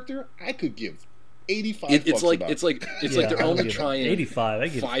Sky character, I could give 85. It's fucks like about. it's like it's Yeah, like they're I'll only give it trying 85. I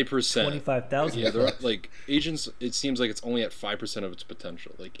give 5%. 25,000. Yeah, they're like agents. It seems like it's only at 5% of its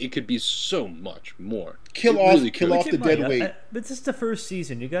potential. Like it could be so much more. Kill It off- really kill could. off the dead weight. But this is the first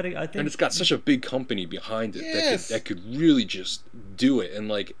season. You got to. I think. And it's got such a big company behind it Yes. that could really just do it. And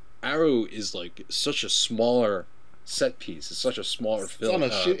like Arrow is like such a smaller set piece. It's such a smaller It's film. on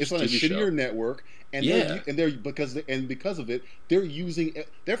a it's on a TV show. shittier network, and Yeah. they're because of it,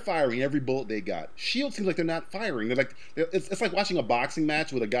 they're firing every bullet they got. Shield seems like they're not firing. It's like watching a boxing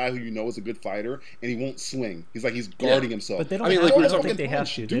match with a guy who you know is a good fighter, and he won't swing. He's like he's guarding himself. But they don't. I mean, have, like, we I were don't talking- think they have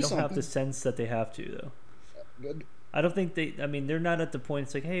punch, to. do They don't have something. the sense that they have to, though. I don't think they. I mean, they're not at the point.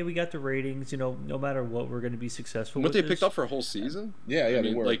 It's like, hey, we got the ratings. You know, no matter what, we're going to be successful. What with they this. picked up for a whole season? yeah, I they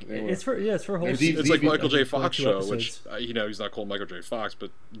mean, were. like, They were. It's for a whole. And season. It's like TV Michael J. I think Fox 22 show, episodes. which you know he's not called Michael J. Fox,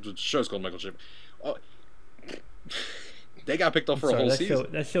 but the show's called Michael J. Oh, they got picked up for a Sorry, whole that season. show.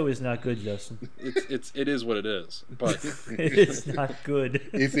 That show is not good, Justin. It is what it is. But It is not good.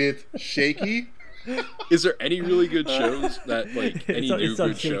 Is it shaky? is there any really good shows that like any It's on- new it's on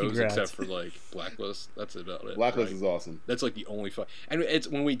good shaky shows grounds. except for like Blacklist? That's about it. Blacklist right? is awesome. That's like the only and it's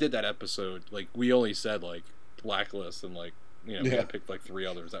when we did that episode, like we only said like Blacklist and like we Yeah. had picked like 3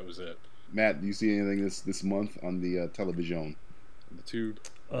 others. That was it. Matt, do you see anything this month on the television? The Tube.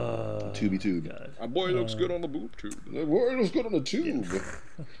 Tubey tube. God. My boy looks good on the boob tube. Word was good on the tube.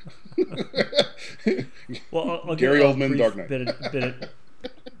 Well, I'll Gary give a Oldman, brief Dark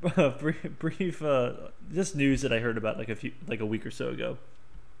Knight. brief just news that I heard about like a week or so ago.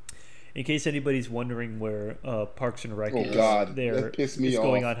 In case anybody's wondering where Parks and Rec is, God, there that pissed me it's off.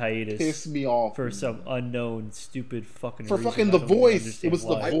 going on hiatus. Pissed me off for some unknown, stupid fucking for reason. fucking I The don't even Voice. It understand was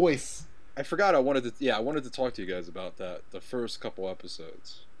why. The Voice. I forgot. I wanted to talk to you guys about that. The first couple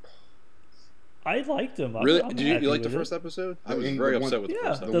episodes. I liked them. Really? I'm Did you happy like the with it. first episode? I The was Eng- very the one- upset with the Yeah,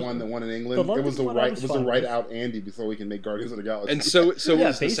 first The episode. one in England. the It London was the one I right. was It was the fine right with. out Andy before we can make Guardians of the Galaxy. And so Yeah, was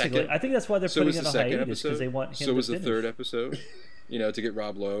the basically. second. I think that's why they're So putting was it the on second hiatus episode. because they want him So to was the finish. third episode. To get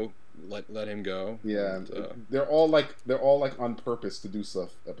Rob Lowe, let him go. Yeah, And, they're all like on purpose to do stuff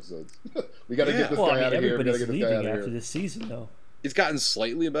episodes. We got to Yeah. get this Well, guy I mean, out of here. We got to everybody's get this guy leaving out of after here. this season, though. it's gotten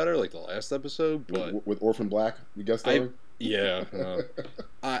slightly better, like the last episode, but With Orphan Black, you guess that? yeah,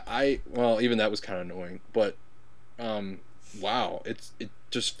 well, even that was kind of annoying. But wow, it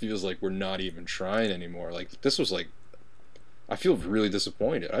just feels like we're not even trying anymore. Like this was like, I feel really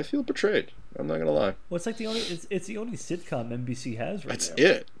disappointed. I feel betrayed. I'm not gonna lie. Well, it's like it's the only sitcom NBC has right That's now.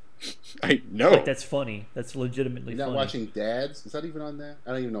 it. I know. Like that's funny. That's legitimately You're not funny. watching Dads? Is that even on there?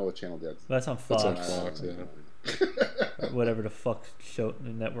 I don't even know what channel Dads. That's on Fox. That's on Fox, yeah. Whatever the fuck show the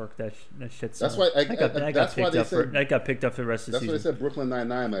network that shit's That's on. why that got picked up for the rest of the That's why they season. said Brooklyn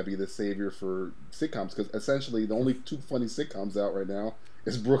Nine-Nine might be the savior for sitcoms, because essentially the only two funny sitcoms out right now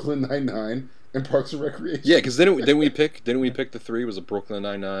is Brooklyn Nine-Nine and Parks and Recreation. Yeah, because didn't we pick the three? Was a Brooklyn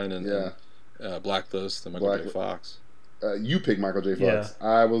Nine-Nine and Yeah. Blacklist and Michael J. Fox. You picked Michael J. Fox. Yeah.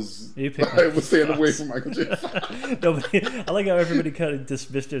 I was You picked I was staying Fox. away from Michael J. Fox. Nobody, I like how everybody kind of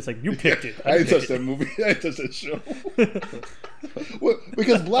dismissed it. It's like you picked it. I didn't touch picked that movie. I didn't touch that show. Well,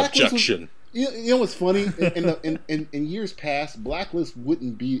 because Blacklist was, Objection. you know what's funny? In years past, Blacklist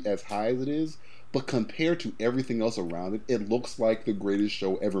wouldn't be as high as it is, but compared to everything else around it, it looks like the greatest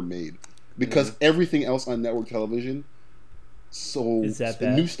show ever made. Because everything else on network television, Is that the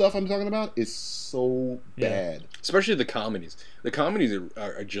bad? new stuff I'm talking about is so Yeah. bad. Especially the comedies. The comedies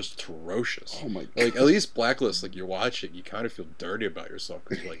are just atrocious. Oh my god! Like at least Blacklist, like you're watching, you kind of feel dirty about yourself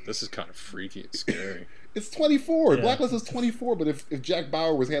because you're like, this is kind of freaky and scary. It's 24. Yeah. Blacklist is 24, but if Jack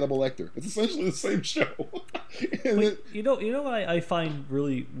Bauer was Hannibal Lecter, it's essentially the same show. And But it- you know what I find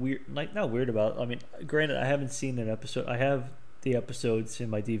really weird, like not weird about. I mean, granted, I haven't seen an episode. I have the episodes in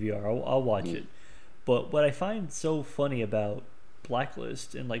my DVR. I'll watch it. But what I find so funny about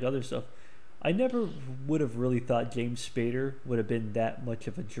Blacklist and like other stuff, I never would have really thought James Spader would have been that much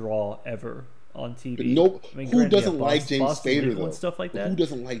of a draw ever on TV. But nope. I mean, Who granted, doesn't yeah, like James Boston Spader Legal though? and stuff like that. Who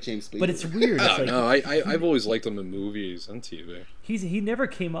doesn't like James Spader? But it's weird. I It's don't like know. I've always liked him in movies and TV. he never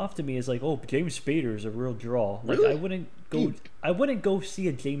came off to me as like, oh, James Spader is a real draw. Like Really? I wouldn't go see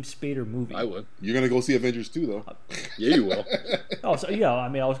a James Spader movie. I would. You're gonna go see Avengers 2 though. Yeah, you will. Oh, so yeah, I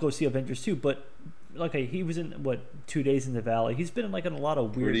mean, I was go see Avengers too, but like he was in 2 Days in the Valley. He's been in like in a lot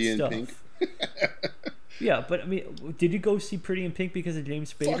of weird Pretty in stuff. Pink. Yeah, but I mean, did you go see Pretty in Pink because of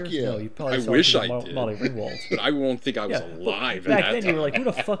James Spader? Fuck yeah. No, you probably I saw wish it because I of did. Molly Ringwald. But I won't think I was Yeah, but alive back at then that you were time. like, who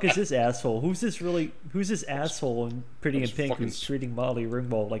the fuck is this asshole? Who's this asshole in Pretty in That's Pink fucking- who's treating Molly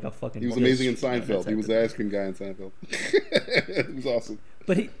Ringwald like a fucking He was bitch, amazing in you know, that Seinfeld. He type was of the thing. ice cream guy in Seinfeld. He was awesome.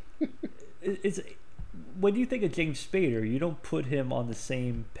 But it's when you think of James Spader, you don't put him on the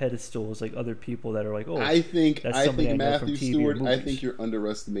same pedestal as like other people that are like, oh, I think that's somebody I know from Matthew TV or Stewart. I movies. think you're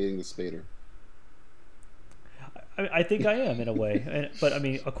underestimating the Spader. I think I am in a way, but I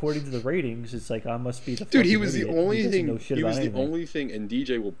mean, according to the ratings, it's like I must be the Dude, he fucking was the idiot who only doesn't thing. know shit He was about the anything. only thing, and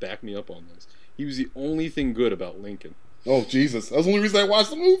DJ will back me up on this. He was the only thing good about Lincoln. Oh Jesus! That was the only reason I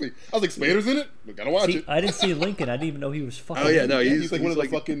watched the movie. I was like, Spader's in it. We gotta watch See, it. I didn't see Lincoln. I didn't even know he was fucking. Oh yeah, in no, it. Yeah, he's, he's like one of the like,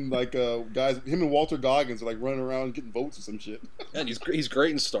 fucking guys. Him and Walter Goggins are like running around getting votes or some shit. and he's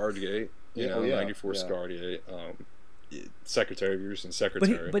great in Stargate. You Yeah, know, oh, yeah, 94 yeah. Stargate. Secretary of Yours and But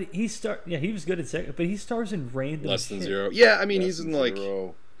Secretary. he was good at second, but he stars in random Less than shit. zero. Yeah, I mean Less he's in than like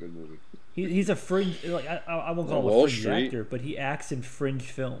Zero. Good movie. He's a fringe. Like I won't call him Wall a fringe Street. actor, but he acts in fringe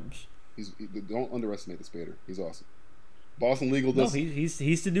films. Don't underestimate the Spader. He's awesome. Boston Legal No, does. he's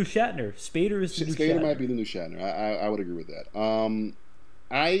the new Shatner. Spader is the new Spader Shatner. might be the new Shatner. I would agree with that.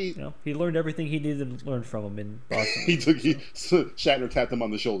 You know, he learned everything he needed to learn from him in Boston. Shatner tapped him on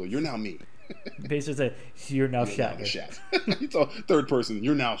the shoulder. You're now me. Basically said, "You're now You're now Shatner." Shat. He told third person.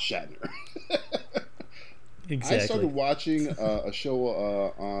 You're now Shatner. Exactly. I started watching a show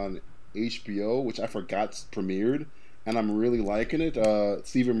on HBO, which I forgot premiered, and I'm really liking it.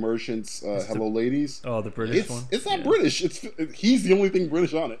 Stephen Merchant's Hello Ladies. Oh, the British one. It's not British. He's the only thing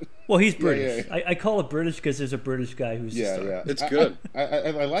British on it. Well, he's British. Yeah. I call it British because there's a British guy who's the star. Yeah. It's good.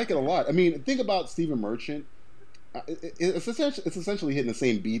 I like it a lot. I mean, think about Stephen Merchant. It's essentially hitting the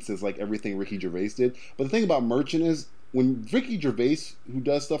same beats as like everything Ricky Gervais did. But the thing about Merchant is when Ricky Gervais, who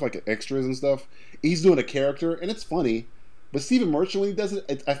does stuff like extras and stuff, he's doing a character and it's funny. But Stephen Merchant, when he does it,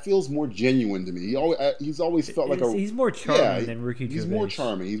 it feels more genuine to me. He's always felt like he's more charming than Ricky Gervais. He's more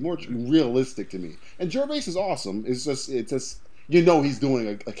charming. He's more realistic to me. And Gervais is awesome. It's just you know he's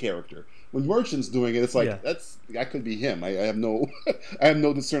doing a character. When Merchant's doing it, it's like that could be him. I have no I have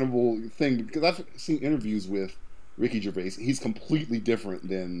no discernible thing because I've seen interviews with Ricky Gervais. He's completely different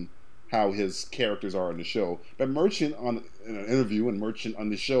than how his characters are in the show. But Merchant in an interview and Merchant on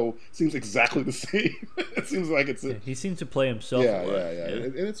the show seems exactly the same. It seems like he seems to play himself. Yeah.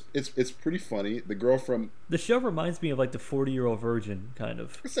 And it's pretty funny. The girl from the show reminds me of like the 40-Year-Old Virgin, kind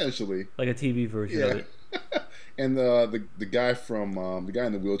of essentially like a TV version of it. And the guy from the guy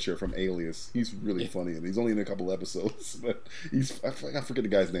in the wheelchair from Alias, he's really funny, and he's only in a couple episodes, but I forget the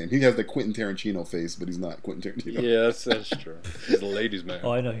guy's name. He has the Quentin Tarantino face, but he's not Quentin Tarantino. Yeah, that's true. He's the ladies' man.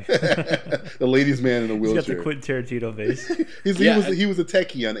 Oh, I know. The ladies' man in the wheelchair. He's got the Quentin Tarantino face. He was a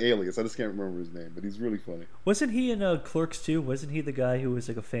techie on Alias. I just can't remember his name, but he's really funny. Wasn't he in Clerks too? Wasn't he the guy who was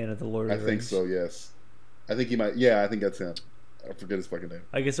like a fan of the Lord of the Rings? I think so. Yes, I think he might. Yeah, I think that's him. I forget his fucking name.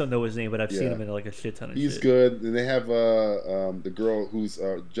 I guess I don't know his name, but I've seen him in like a shit ton of shit. He's good. And they have the girl who's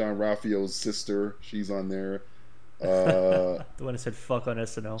John Ralphio's sister. She's on there. The one that said fuck on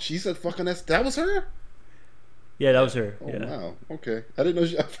SNL. She said fuck on SNL. That was her? Yeah, that was her. Oh, yeah. Wow. Okay. I didn't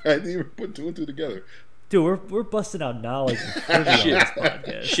know. I didn't even put two and two together. Dude, we're busting out knowledge and trivia on this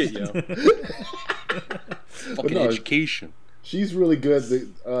podcast. Shit, yo. Fucking education. She's really good.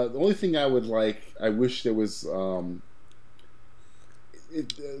 The only thing I wish there was...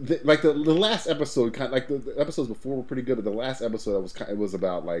 like the last episode, kind of, like the episodes before were pretty good, but the last episode it was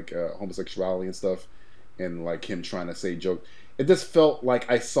about like homosexuality and stuff, and like him trying to say jokes. It just felt like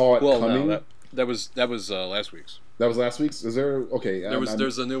I saw it coming. No, that was last week's. That was last week's. Is there okay?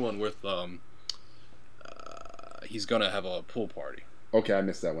 There's a new one with he's gonna have a pool party. Okay, I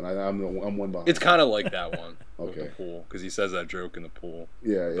missed that one. I'm one behind. It's kind of like that one. Okay. With the pool, because he says that joke in the pool.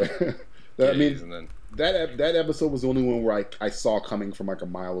 Yeah. I mean, that episode was the only one where I saw coming from like a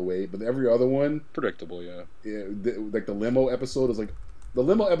mile away, but every other one predictable. Yeah. Like the limo episode is like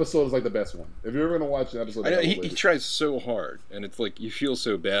the best one. If you're ever gonna watch an episode, I know he tries so hard, and it's like you feel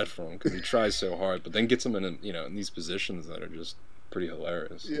so bad for him because he tries so hard, but then gets him in these positions that are just pretty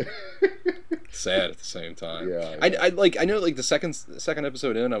hilarious. Yeah. Sad at the same time. Yeah. I know like the second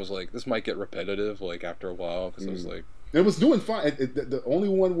episode in, I was like, this might get repetitive like after a while because I was like. It was doing fine. The only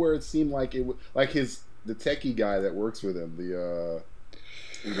one where it seemed like it was like the techie guy that works with him, the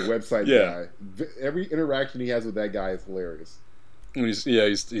website guy. Every interaction he has with that guy is hilarious. He's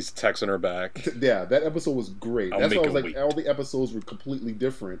texting her back. Yeah, that episode was great. That's why I was like, all the episodes were completely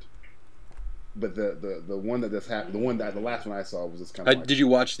different. But the one that just happened, the last one I saw was just kind of. Did you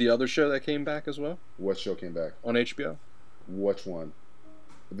watch the other show that came back as well? What show came back on HBO? Which one?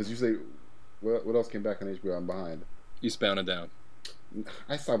 Did you say what else came back on HBO? I'm behind. Eastbound and Down.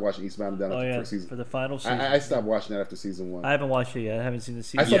 I stopped watching Eastbound and Down after the first season. For the final season. I stopped watching that after season 1. I haven't watched it yet. I haven't seen the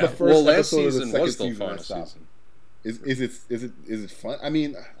season. I saw the first episode of the second was the season. Final season. Is it fun? I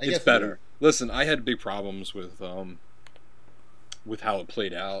mean, I guess it's better. Listen, I had big problems with how it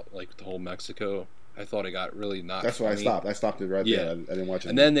played out, like the whole Mexico. I thought it got really not. That's why I stopped. I stopped it right there. I didn't watch it.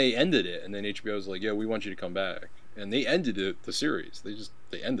 And then they ended it, and then HBO was like, "Yeah, we want you to come back." And they ended the series.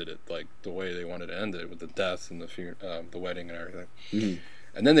 They ended it like the way they wanted to end it, with the death and the wedding and everything. Mm-hmm.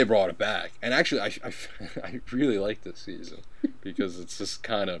 And then they brought it back. And actually, I really like this season because it's just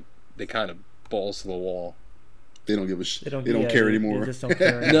they kind of balls to the wall. They don't give a shit. They don't care anymore. They just don't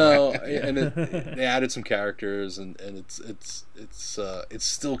care anymore. No, and they added some characters, and it's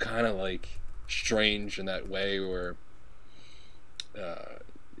still kind of like strange in that way where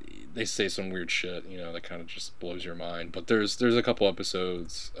they say some weird shit, that kind of just blows your mind. But there's a couple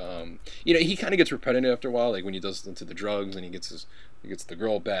episodes, he kind of gets repetitive after a while, like when he does into the drugs and he gets the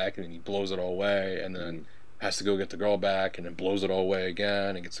girl back and then he blows it all away and then has to go get the girl back and then blows it all away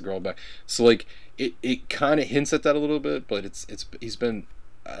again and gets the girl back. So like it kind of hints at that a little bit, but he's been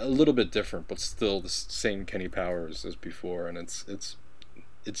a little bit different, but still the same Kenny Powers as before, and it's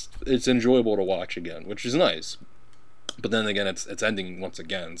enjoyable to watch again, which is nice. But then again, it's ending once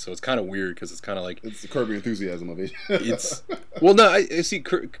again, so it's kind of weird because it's kind of like it's the Curb Your Enthusiasm of it. I see.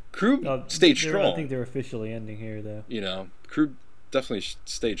 Crew stayed strong. I think they're officially ending here, though. Crew definitely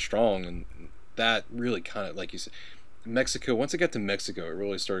stayed strong, and that really kind of, like you said, Mexico. Once it got to Mexico, it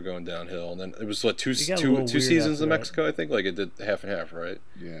really started going downhill, and then it was what two It got a little weird seasons after in that. Mexico. I think like it did half and half, right?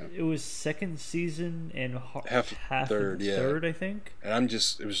 Yeah. It was second season and Half- half third, yeah. third, I think. And I'm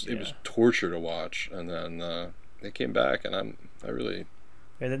just it was Yeah. torture to watch, and then they came back, and I really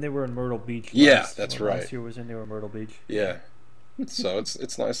And then they were in Myrtle Beach. Yeah, that's when right. Last year was in they were in Myrtle Beach. yeah. So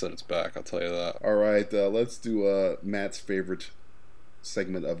it's nice that it's back. I'll tell you that. All right, let's do Matt's favorite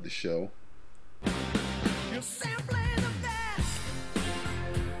segment of the show. Simply.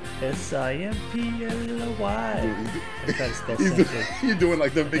 I tried to spell He's simply. You're doing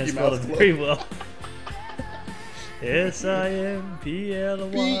like the I Mickey spelled Mouse it Club. very well. Simply.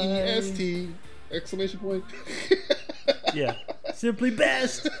 BEST! Exclamation point. Yeah. Simply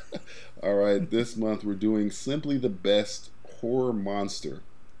best. All right, this month we're doing Simply the Best Horror Monster.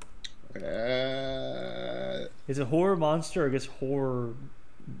 Is it horror monster or I guess horror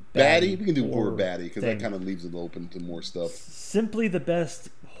Baddie? We can do horror baddie because that thing. kind of leaves it open to more stuff. Simply the best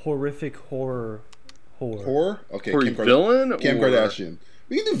horrific horror. Horror? Okay, For villain Kim or- Kardashian.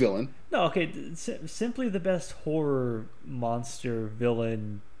 We can do villain. No, okay. Simply the best horror monster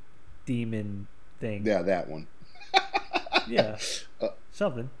villain demon thing. Yeah, that one. Yeah.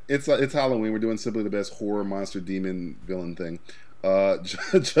 Something. It's Halloween. We're doing Simply the Best Horror Monster Demon Villain thing.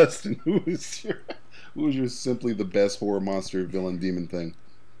 Justin, who is your Simply the Best Horror Monster Villain Demon thing?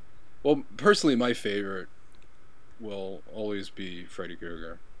 Well, personally, my favorite will always be Freddy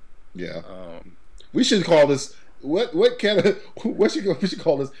Krueger. Yeah. Um, We should call this what we should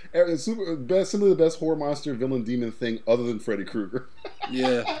call this simply the best horror monster villain demon thing other than Freddy Krueger.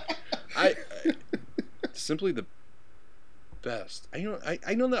 yeah, I simply the best. I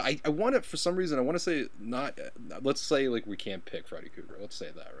know that I want it for some reason. I want to say not. Let's say like we can't pick Freddy Krueger. Let's say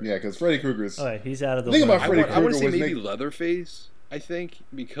that, right? Yeah, because Freddy Krueger is. All right, he's out of the Think way. about I Freddy want to Krueger say was maybe make- Leatherface. I think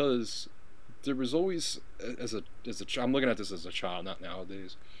because there was always I'm looking at this as a child, not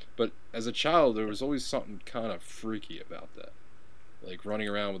nowadays, but as a child there was always something kind of freaky about that, like running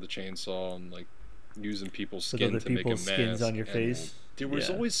around with a chainsaw and like using people's With skin other to make a people's mask. skins on your and face. There was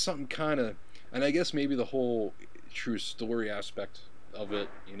Yeah. always something kind of, and I guess maybe the whole true story aspect of it,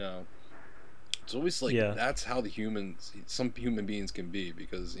 you know. It's always like Yeah. that's how some human beings can be,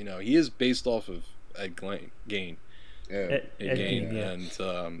 because you know he is based off of Ed Gain. Yeah. Ed Gain, Gein, yeah.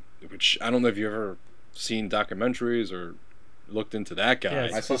 and which I don't know if you've ever seen documentaries or looked into that guy.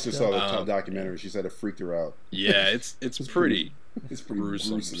 Yeah, My it's sister fucked saw up. the documentary. She said it freaked her out. Yeah, it's pretty It's pretty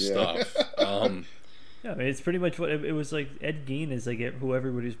gruesome yeah. stuff. Yeah, I mean, it's pretty much what it was like. Ed Gein is like who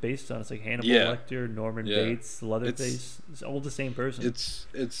everybody's based on. It's like Hannibal Yeah. Lecter, Norman Yeah. Bates, Leatherface. It's all the same person. It's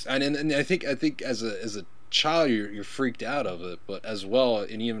and I think as a child you're freaked out of it, but as well,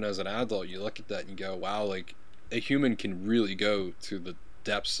 and even as an adult you look at that and you go, wow, like a human can really go to the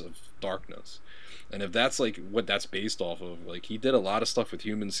depths of darkness. And if that's like what that's based off of, like he did a lot of stuff with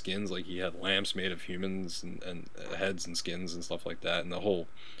human skins, like he had lamps made of humans and heads and skins and stuff like that, and the whole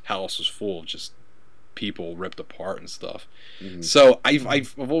house was full of just people ripped apart and stuff. Mhm. So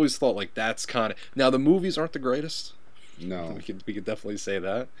I've always thought like that's kind of, now the movies aren't the greatest. No, We could definitely say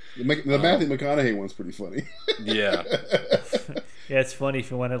that. the Matthew McConaughey one's pretty funny. Yeah, Yeah, it's funny if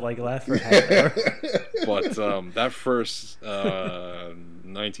you want to like laugh for half an hour. but that first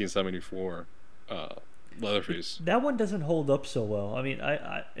 1974 Leatherface. That one doesn't hold up so well. I mean,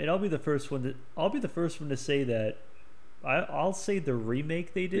 I'll be the first one to say that. I'll say the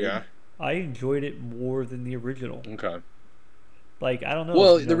remake they did. Yeah. I enjoyed it more than the original. Okay. Like I don't know.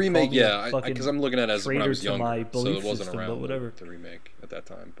 Well, you the know, remake, call me a yeah, fucking because I'm looking at it as when I traitor was to younger, my so belief it wasn't system, around but whatever. the remake at that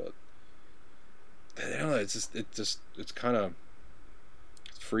time. But I don't know. It's kind of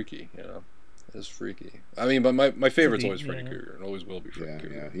freaky, you know. It's freaky. I mean, but my favorite's always Freddy yeah. Krueger, and always will be Freddy Yeah,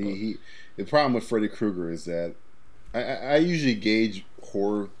 Krueger. yeah. He the problem with Freddy Krueger is that I usually gauge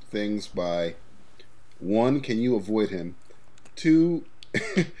horror things by 1, can you avoid him? 2,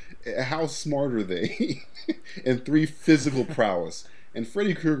 how smart are they? And 3, physical prowess. And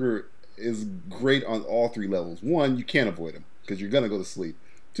Freddy Krueger is great on all 3 levels. 1, you can't avoid him because you're gonna go to sleep.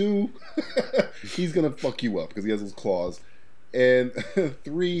 2, he's gonna fuck you up because he has those claws. And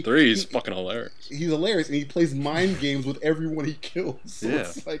 3, He's fucking hilarious. he's hilarious, and he plays mind games with everyone he kills. So Yeah.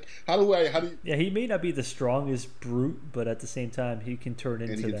 it's like, how do you? Yeah, he may not be the strongest brute, but at the same time, he can turn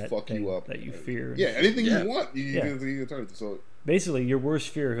And into he can that fuck thing you up. that you fear. Yeah, anything Yeah. you want, you Yeah. can turn it. So Basically, your worst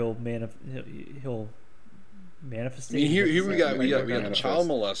fear, he'll manifest. I mean, here we got Like, a manifest. child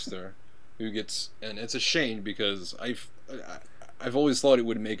molester who gets, and it's a shame because I've always thought it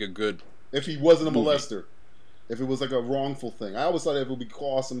would make a good. if he wasn't a Movie. molester, if it was like a wrongful thing, I always thought it would be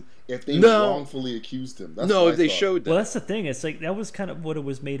awesome if they No. wrongfully accused him. That's No, what if I they thought. showed that. Well, that's the thing. It's like that was kind of what it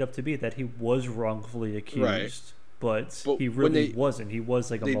was made up to be, that he was wrongfully accused. Right. but But he when really they- wasn't. He was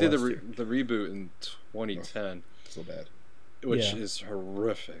like a They molester. did the reboot in 2010, So bad. which Yeah. is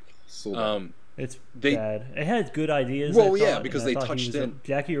horrific. So bad. It's They- bad. It had good ideas. Well, I yeah, thought, because and I they thought he touched was in.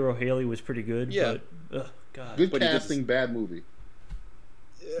 Jackie Earle Haley was pretty good. Yeah. But, God. Good but he did casting, bad movie.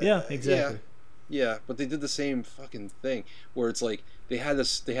 Yeah, exactly. Yeah, but they did the same fucking thing where it's like they had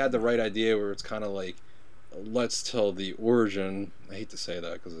the right idea where it's kind of like, let's tell the origin. I hate to say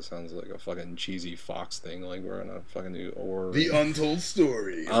that because it sounds like a fucking cheesy Fox thing, like we're in a fucking new horror. The untold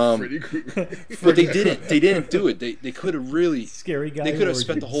story of Freddy Krueger. But they didn't do it. They could have really Scary guy. They could have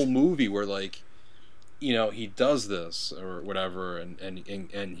spent the origins. whole movie where like, he does this or whatever, and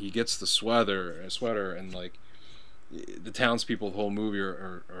he gets the sweater, and like the townspeople of the whole movie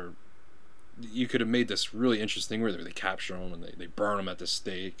are you could have made this really interesting where they capture him and they burn him at the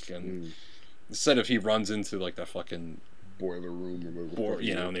stake, and instead of he runs into like that fucking boiler room or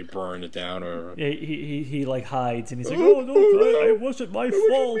whatever. and they burn it down, or Yeah, he like hides and he's like, oh no, it wasn't my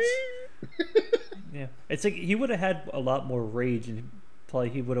fault. Yeah, it's like he would have had a lot more rage and probably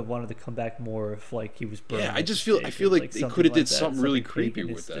he would have wanted to come back more if like he was burned. yeah, I at just the feel stake they or, could something have did like that, something really creepy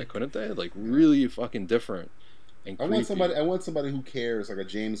creepy with that, couldn't they? Like really fucking different. And I want creepy. somebody who cares, like a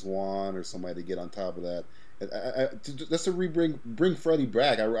James Wan or somebody to get on top of that. Just to bring Freddy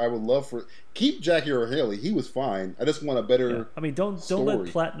back. I would love for keep Jackie Earle Haley. He was fine. I just want a better. Yeah. I mean, don't story. let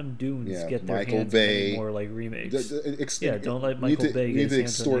Platinum Dunes get their Michael hands Bay. on any more like remakes. Don't let Need Michael to, Bay need get to his hands on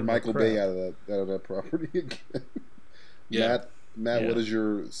extort any more Michael crap. Bay out of that property again. Yeah. Matt, Yeah. what is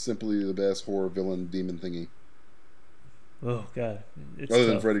your simply the best horror villain demon thingy Oh God, it's other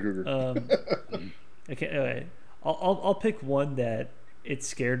than tough. Freddy Krueger? Okay, alright. I'll pick one that it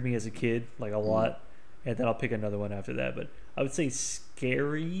scared me as a kid, like a lot, and then I'll pick another one after that. But I would say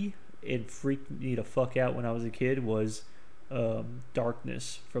scary and freaked me the fuck out when I was a kid was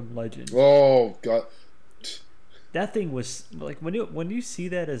Darkness from Legend. Oh God, That thing was like when you see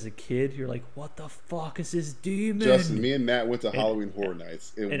that as a kid, you're like, what the fuck is this demon? Justin, me and Matt went to Halloween Horror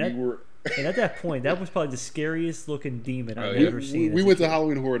Nights, and and we were. And at that point, that was probably the scariest looking demon I've yeah. ever seen. We as a went to kid.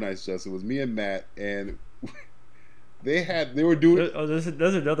 Halloween Horror Nights, Justin. It was me and Matt, and they were doing. Oh, there's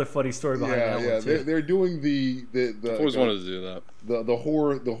another funny story behind that one too. They're doing the I've always wanted to do that. the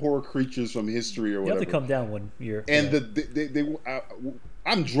horror creatures from history or You have whatever. to come down one year. And yeah.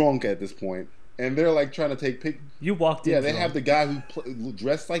 I'm drunk at this point, and they're like trying to take pic. You walked in. Yeah, they drunk. have the guy who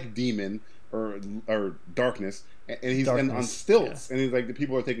dressed like demon or darkness, and he's on Darkness, stilts, and he's like the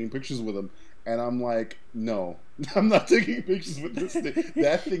people are taking pictures with him, and I'm like, no, I'm not taking pictures with this thing.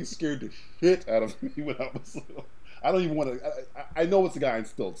 That thing scared the shit out of me when I was little. I don't even want to. I know it's a guy on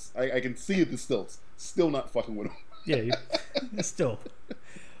stilts. I can see it, the stilts. Still not fucking with him. Yeah, still.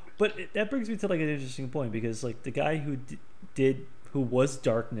 But that brings me to like an interesting point because like the guy who who was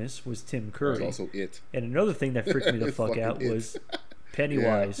Darkness was Tim Curry. There's also it. And another thing that freaked me the It's fuck fucking out it. was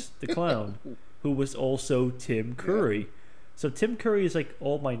Pennywise the clown, who was also Tim Curry. So Tim Curry is like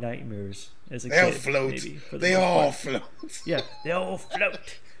all my nightmares as a They all kid. float. Maybe, for the They most all part. float. Yeah, they all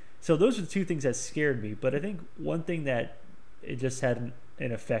float. So those are the two things that scared me. But I think one thing that it just had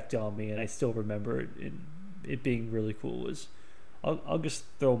an effect on me, and I still remember it being really cool, was I'll just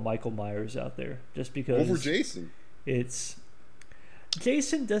throw Michael Myers out there just because Over Jason. it's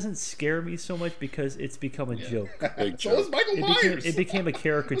Jason doesn't scare me so much because it's become a joke. Big So joke. is Michael Myers. It became a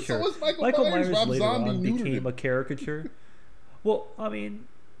caricature. So is Michael Myers. Rob later Zombie on neutered became him. a caricature. Well, I mean,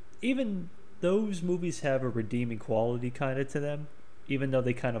 even those movies have a redeeming quality kind of to them, even though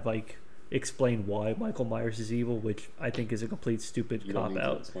they kind of like explain why Michael Myers is evil, which I think is a complete stupid You don't cop need to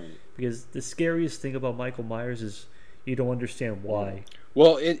out. explain it. Because the scariest thing about Michael Myers is you don't understand why.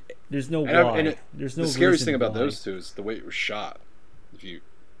 Well, There's no and I- why. and There's no the scariest reason thing about why. those two is the way it was shot. If you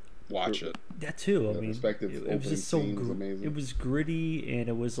watch it, That too. I The mean, perspective it was opening just so scene was amazing. it was gritty, and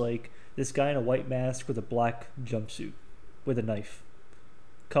it was like this guy in a white mask with a black jumpsuit with a knife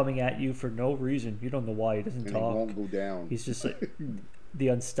coming at you for no reason. You don't know why. He doesn't And talk. it won't go down. He's just like the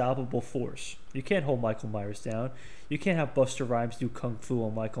unstoppable force. You can't hold Michael Myers down. You can't have Buster Rhymes do kung fu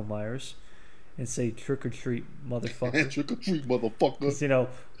on Michael Myers and say trick or treat, motherfucker. Trick or treat, motherfucker. 'Cause, you know,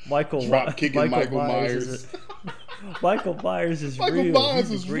 Michael Drop kicking Michael Myers. is Michael Myers is Michael real. Myers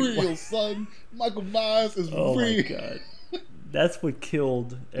He's a is great real, son. Michael Myers is Oh real. my god, that's what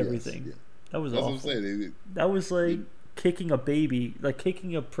killed everything. yeah. That was That's awful. what I'm saying. That was like kicking a baby, like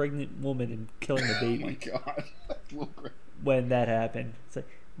kicking a pregnant woman and killing the Oh my baby. god. That's a little crazy. When that happened, it's like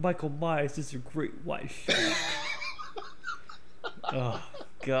Michael Myers is a great white shark. Oh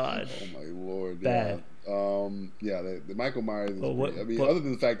god. Oh my lord. Bad. Yeah. The Michael Myers. Is But what- great. I mean, but- other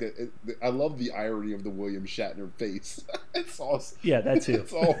than the fact that I love the irony of the William Shatner face. It's awesome. Yeah, that too.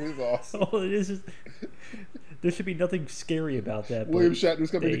 It's always awesome. Oh, it is. There should be nothing scary about that. But William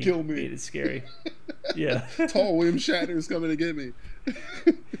Shatner's coming to they kill me. Made it scary. Yeah. Tall William Shatner's coming to get me.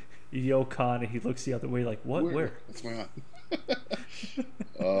 You yell Khan, and he looks the other way like, what? Where? What's going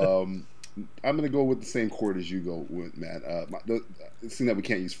on? I'm gonna go with the same chord as you go with, Matt. It seems that we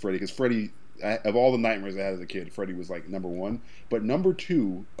can't use Freddy because Freddy, of all the nightmares I had as a kid, Freddy was like number one. But number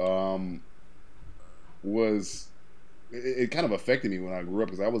two was it kind of affected me when I grew up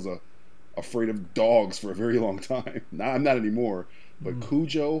because I was afraid of dogs for a very long time. Now I'm not anymore. But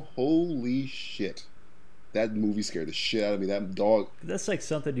Cujo, holy shit. That movie scared the shit out of me. That dog. That's like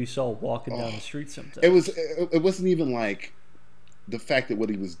something you saw walking down the street sometimes. It wasn't even like the fact that what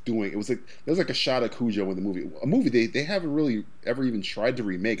he was doing. It was like there was like a shot of Cujo in the movie. A movie they haven't really ever even tried to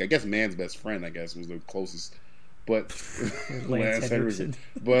remake. I guess Man's Best Friend, was the closest. But Lance Henriksen.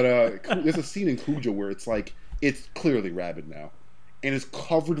 But there's a scene in Cujo where it's like it's clearly rabid now, and it's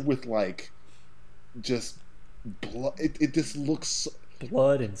covered with like just blood. It just looks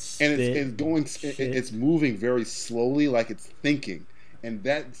blood and spit. And it's going. It's moving very slowly, like it's thinking. And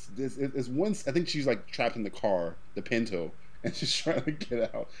it's once I think she's like trapped in the car, the Pinto, and she's trying to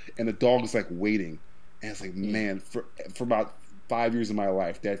get out, and the dog is like waiting, and it's like, man, for about 5 years of my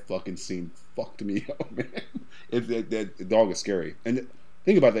life, that fucking scene fucked me up, man. The dog is scary, and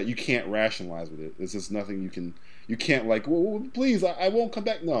think about that. You can't rationalize with it. There's just nothing you can. You can't like, well, please, I won't come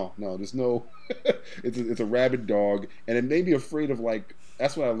back. No, there's no. It's a rabid dog, and it made me afraid of like.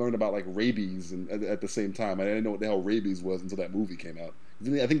 That's what I learned about like rabies, and at the same time, I didn't know what the hell rabies was until that movie came out.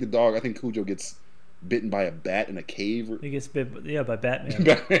 I think Cujo gets bitten by a bat in a cave. He gets bit, by Batman.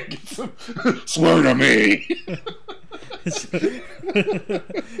 Batman gets him. Swear to me.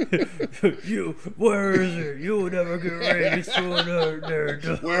 Where is it? You would never get rabies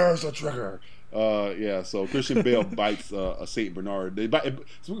to Where's the trigger? So Christian Bale bites a Saint Bernard.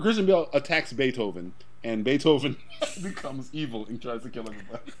 So Christian Bale attacks Beethoven, and Beethoven becomes evil and tries to kill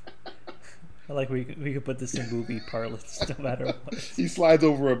everybody. I like we could put this in movie parlance, no matter what. He slides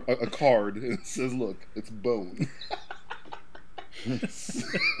over a card and says, "Look, it's bone."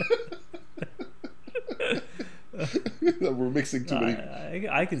 We're mixing too many.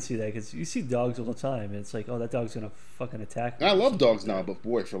 I can see that because you see dogs all the time, and it's like, oh, that dog's gonna fucking attack me. I love dogs now, but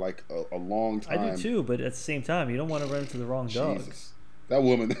boy, for like a long time. I do too, but at the same time, you don't want to run into the wrong dog. Jesus. That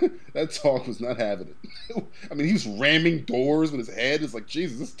woman, that dog was not having it. I mean, he was ramming doors with his head. It's like,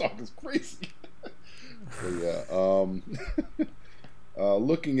 Jesus, this dog is crazy. But yeah.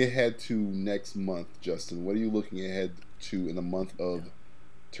 Looking ahead to next month, Justin, what are you looking ahead to in the month of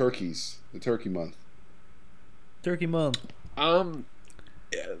turkeys? The turkey month. Turkey month. Yeah,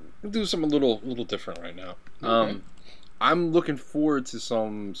 we'll do something a little different right now. Okay. I'm looking forward to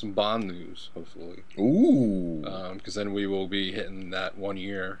some Bond news, hopefully. Ooh. Because then we will be hitting that 1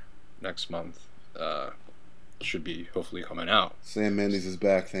 year next month. Should be hopefully coming out. Sam Mendes is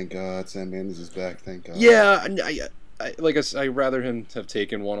back, thank God. Sam Mendes is back, thank God. Yeah, I'd rather him have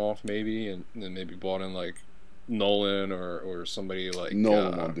taken one off maybe, and then maybe brought in like Nolan or somebody like.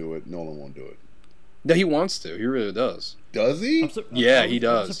 Nolan won't do it. Nolan won't do it. No, he wants to. He really does. Does he? Yeah, he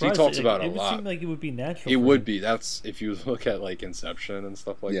does. He talks about it a lot. It would seem like it would be natural. It would be. That's if you look at like Inception and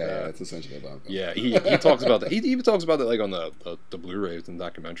stuff like that. Yeah, it's essentially about that. Yeah, he talks about that. He even talks about that like on the Blu-rays and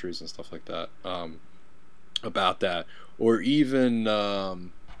documentaries and stuff like that. About that, or even there's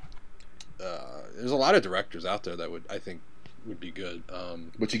a lot of directors out there that I think would be good.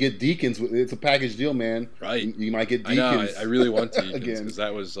 But you get Deakins. It's a package deal, man. Right. You might get Deakins. I know. I really want Deakins again because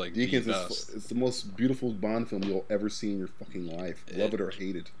that was like Deakins the best. it's the most beautiful Bond film you'll ever see in your fucking life. Love it or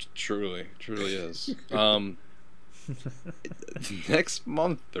hate it. Truly is. Next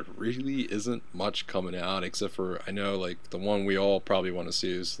month there really isn't much coming out except for I know like the one we all probably want to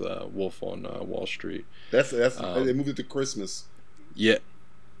see is the Wolf on Wall Street. That's they moved it to Christmas. Yeah.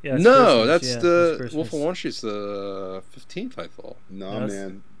 Yeah, no, Christmas. that's the Wolf on Wall Street's the 15th, I thought. No,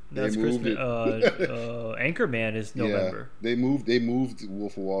 man. That's they moved Christmas. it. Anchorman is November. Yeah, they moved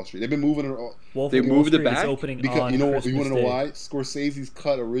Wolf of Wall Street. They've been moving it. Wolf they of Wall moved Street it back is opening because on you want Christmas to know Day. why? Scorsese's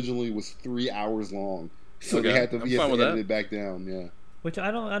cut originally was 3 hours long, so Okay. they had to I'm fine with edit that. it back down. Yeah. Which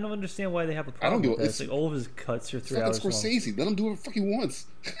I don't understand why they have a I problem don't with do that. it. It's like all of his cuts are It's 3 fucking hours long. Scorsese. Let him do it fucking once.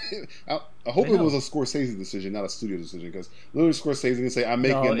 I hope I it know. was a Scorsese decision, not a studio decision. Because literally, Scorsese can say, "I'm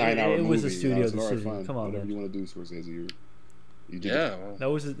making No, a 9-hour movie." it was a studio I said, "All right, decision. fine. Come on, whatever man. you want to do, Scorsese. You did Yeah. it."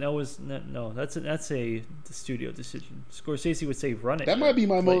 Well, That's a studio decision. Scorsese would say run it. That might be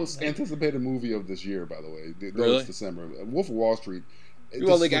my Play- most anticipated movie of this year. By the way, Really? It's December. Wolf of Wall Street.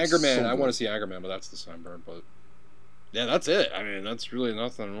 well, like Anchorman, I want to see Anchorman, but that's December. But yeah, that's it. I mean, that's really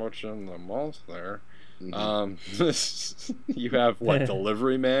nothing much in the month there. You have what,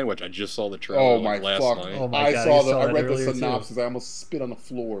 Delivery Man, which I just saw the trailer Oh my last fuck! night. Oh my I God, saw you the. saw I that read the earlier, too. synopsis. I almost spit on the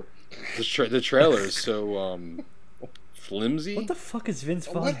floor. The trailer is so flimsy. What the fuck is Vince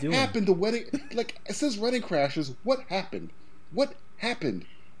Vaughn What doing? happened to Wedding? Like it says Wedding Crashers. What happened? What happened?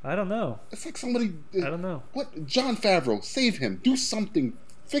 I don't know. It's like somebody. I don't know. What? John Favreau, save him. Do something.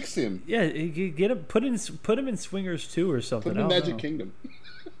 Fix him. Yeah, get him. Put him in Swingers 2 or something. Put him in I don't Magic know. Kingdom.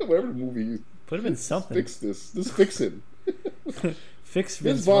 Whatever the movie. Put him in something. Fix this. Just fix him. Fix Vince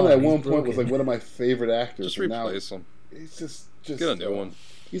Vince Vaughn at He's one point was broken. like one of my favorite actors. Just and now replace him. He's just Get a new one.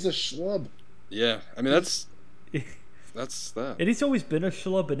 He's a schlub. Yeah, I mean that's that. And he's always been a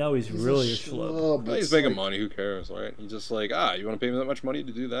schlub, but now he's really a schlub. schlub. Well, he's It's making like, money. Who cares, right? He's just like, you want to pay me that much money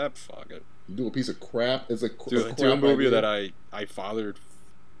to do that? Fuck it. You do a piece of crap. It's a Do a crap movie idea. that I fathered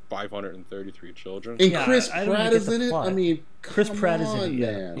 533 children. And Yeah, Chris I don't Pratt even is get the in it. plot. I mean, Chris come Pratt is in it, on,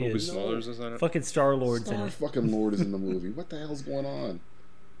 yeah. man. He Kobe is. Smulders is in it. Fucking Star Lord's in Star it. fucking Lord is in the movie. What the hell's going on?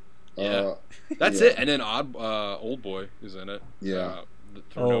 Yeah. That's yeah. it. And then Old Boy is in it. Yeah.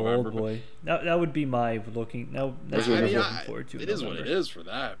 Through Oh, November, old boy. That would be my looking. Now that's I what I'm mean, looking forward to. It in is what it November. is for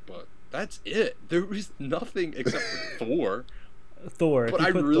that, but that's it. There is nothing except for Thor. Thor. But if you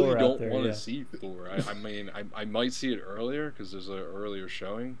I put really Thor out don't there, want to yeah. see Thor. I mean, I might see it earlier because there's an earlier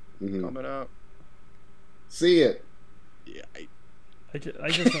showing Mhm. coming out. See it. Yeah, I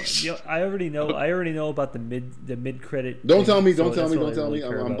just don't, I already know about the mid credit. Don't tell me. Don't tell me. Don't tell me.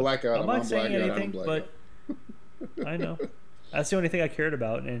 Care I'm about. blackout. I'm not I'm saying blackout. anything, I'm but blackout. I know. That's the only thing I cared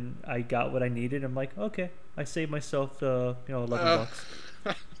about, and I got what I needed. I'm like, okay, I saved myself $11.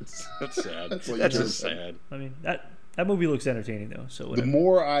 that's sad. That's what you That's do. just sad. I mean that movie looks entertaining though. So The whatever.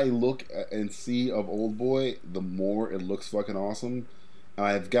 more I look and see of Old Boy, the more it looks fucking awesome.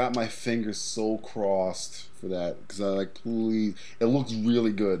 I've got my fingers so crossed for that because I like, please. It looks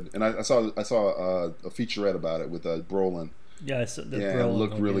really good, and I saw a featurette about it with Brolin. Yeah, so the Yeah, it Brolin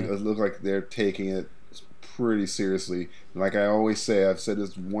looked one, really. yeah. It looked like they're taking it pretty seriously. Like I always say, I've said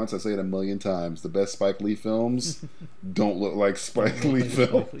this once, I say it a million times. The best Spike Lee films don't look like Spike Lee Spike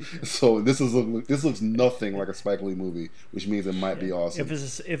films. Lee. So this looks nothing like a Spike Lee movie, which means it might be awesome. If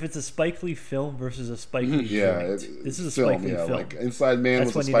it's a Spike Lee film versus a Spike Lee Yeah, joint, this is a Spike Lee film. Like Inside Man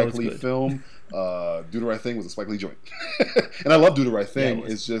That's was a when you know Spike Lee it's good. film. Do the Right Thing was a Spike Lee joint, and I love Do the Right Thing. it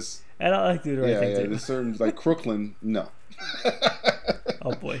was. It's just And I like Dude Right Thing too. There's certain like Crooklyn, no.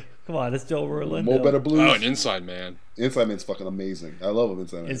 Oh boy, come on, it's Joe Orlando. Mo Better Blues. Oh, and Inside Man. Inside Man's fucking amazing. I love him.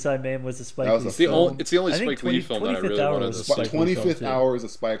 Inside Man. Inside Man was a Spike That was Lee a film. It's the only I think Spike Lee film that I 25th really Hour wanted was to a see. Spike Lee film, 25th too. Hour is a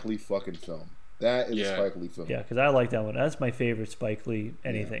Spike Lee fucking film. That is Yeah. a Spike Lee film. Yeah, because I like that one. That's my favorite Spike Lee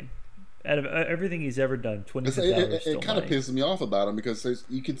anything. Out of everything he's ever done, 25th Hour is still It kind of mine. pisses me off about him because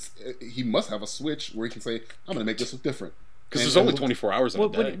he must have a switch where he can say, "I'm going to make this look different." Because And- there's only and 24 hours in a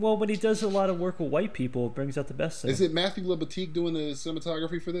day. When he does a lot of work with white people, it brings out the best in Is him. it Matthew Libatique doing the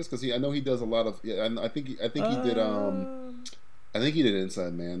cinematography for this? Because I know he does a lot of. Yeah, I think he did. I think he did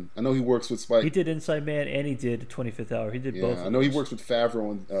Inside Man. I know he works with Spike. He did Inside Man and he did 25th Hour. He did both. Yeah, of I know he those. works with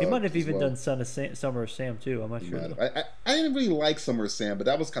Favreau. And, He might have as even well. done Summer of Sam too. I'm not He sure. might though. have. I didn't really like Summer of Sam, but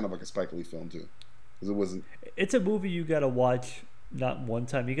that was kind of like a Spike Lee film too, because it wasn't. It's a movie you got to watch not one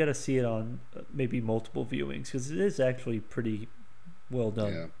time. You got to see it on maybe multiple viewings because it is actually pretty well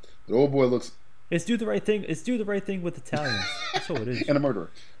done. Yeah, but Old Boy looks It's Do the Right Thing. It's Do the Right Thing with Italians. That's all it is. and a murderer.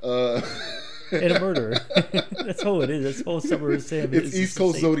 And a murderer. That's all it is. That's all Summer of Sam is. It's East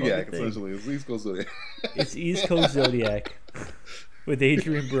Coast the same Zodiac fucking thing. essentially. It's East Coast Zodiac. It's East Coast Zodiac with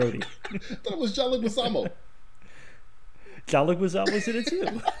Adrian Brody. I thought it was John Leguizamo. John Leguizamo was in it too.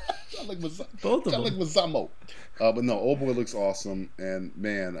 John Leguizamo. Both of John them. Leguizamo. But no, Old Boy looks awesome, and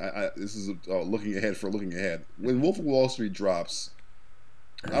man, this is looking ahead. When Wolf of Wall Street drops,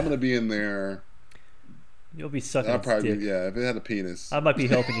 I'm gonna be in there. You'll be sucking I'll its probably dick. if it had a penis. I might be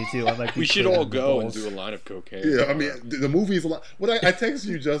helping you too. I might be We should putting all on the go and balls. do a line of cocaine. Yeah, I mean the movie is a lot. When I texted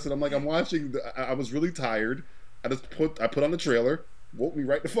you, Justin, I'm like I'm watching. I was really tired. I put on the trailer, woke me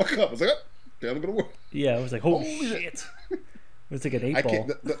right the fuck up. I was like, oh, damn, I'm gonna work. Yeah, I was like, holy Holy shit. It was like an I 8-ball.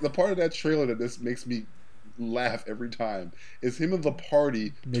 can't. The part of that trailer that this makes me laugh every time is him at the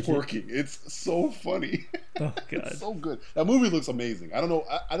party Midget. twerking. It's so funny. Oh god. It's so good. That movie looks amazing. I don't know.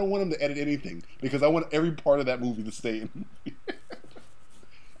 I don't want him to edit anything because I want every part of that movie to stay in.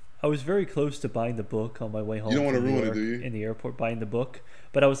 I was very close to buying the book on my way home. don't wanna from New ruin it, York, do you? In the airport, buying the book,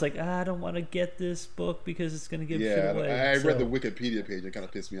 but I was like, I don't want to get this book because it's gonna give Yeah, shit away. I read the So- Wikipedia page. It kind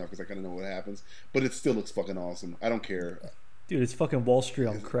of pissed me off because I kind of know what happens, but it still looks fucking awesome. I don't care. Dude, it's fucking Wall Street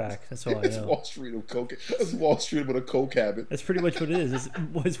on crack. That's all I It's know. Wall Street with coke. It's Wall Street with a coke habit. That's pretty much what it is.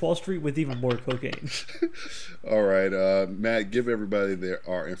 It's Wall Street with even more cocaine. All right, Matt, give everybody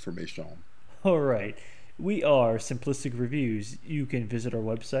our information. All right. We are Simplistic Reviews. You can visit our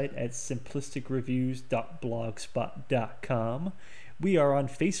website at simplisticreviews.blogspot.com. We are on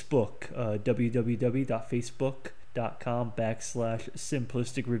Facebook,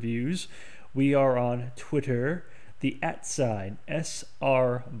 www.facebook.com/Simplistic Reviews. We are on Twitter, the @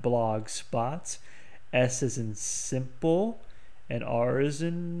 SRBlogspot. S is in simple, and R is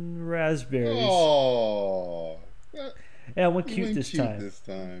in raspberries. Oh, Yeah, I went cute this cute time. this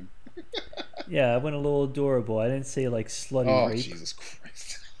time. Yeah, I went a little adorable. I didn't say like slutty Oh, rape. Jesus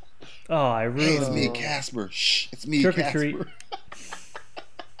Christ. Oh, I Hey, ruined it's me, it. Casper. Shh, it's me, Trick or Casper. treat.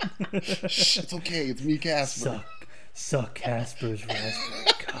 Shh, it's okay. It's me, Casper. Suck Casper's raspberry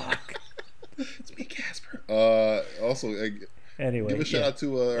cock. It's me, Casper. Also, Anyway, give a shout yeah. out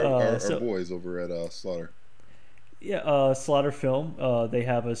to our so- boys over at Slaughter. Yeah, Slaughter Film. They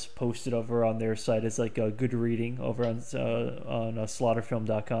have us posted over on their site. It's like a good reading over on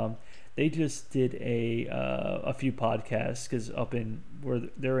slaughterfilm.com. They just did a few podcasts because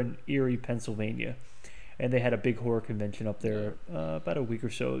they're in Erie, Pennsylvania, and they had a big horror convention up there about a week or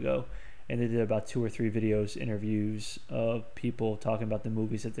so ago, and they did about 2 or 3 videos, interviews of people talking about the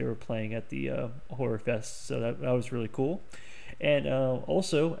movies that they were playing at the horror fest. So that was really cool. And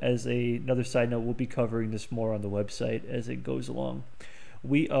also, as another side note, we'll be covering this more on the website as it goes along.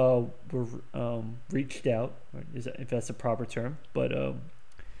 We were reached out, if that's a proper term, but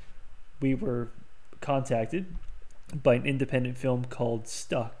we were contacted by an independent film called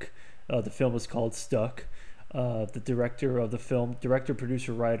Stuck. The film is called Stuck. The director of the film, director,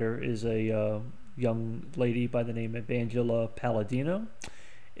 producer, writer, is a young lady by the name of Angela Palladino.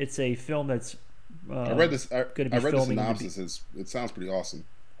 It's a film that's I read this. I gonna be read the filming in the synopsis. It sounds pretty awesome.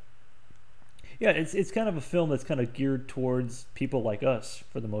 Yeah, it's kind of a film that's kind of geared towards people like us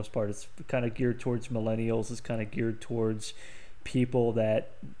for the most part. It's kind of geared towards millennials. It's kind of geared towards people that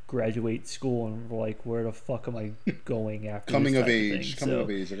graduate school and are like, where the fuck am I going after Coming this of type age, thing?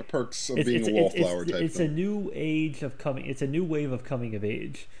 like a perks of being a wallflower type It's thing. a new age of coming. It's a new wave of coming of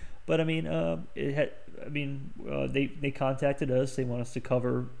age. But I mean, they contacted us. They want us to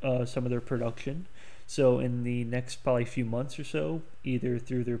cover some of their production. So in the next probably few months or so, either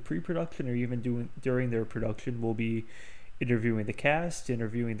through their pre-production or even during their production, we'll be interviewing the cast,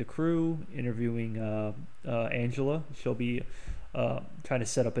 interviewing the crew, interviewing Angela. She'll be trying to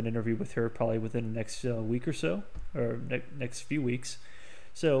set up an interview with her probably within the next week or so, or next few weeks.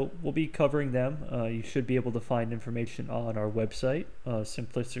 So we'll be covering them. You should be able to find information on our website,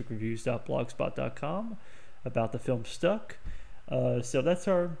 simplisticreviews.blogspot.com, about the film Stuck. So that's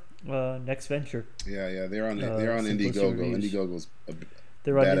our next venture. Yeah, they're on Simplistic Indiegogo. Reviews. Indiegogo's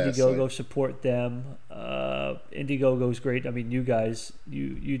They're on badass Indiegogo. site. Support them. Indiegogo's great. I mean, you guys,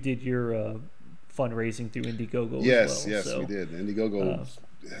 you did your fundraising through Indiegogo Yes, as well. yes, so, we did. Indiegogo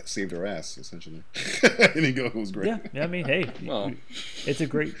saved our ass essentially. Indiegogo was great. Yeah, I mean, hey, Well. it's a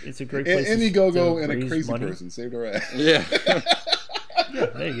great place. Indiegogo to and a raise crazy money. person saved our ass. Yeah. Yeah,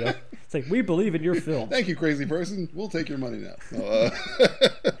 there you go. It's like, we believe in your film. Thank you, crazy person. We'll take your money now.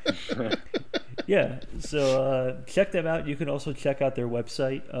 Yeah, so check them out. You can also check out their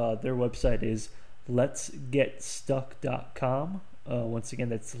website. Their website is letsgetstuck.com. Once again,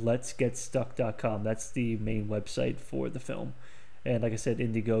 that's letsgetstuck.com. That's the main website for the film. And like I said,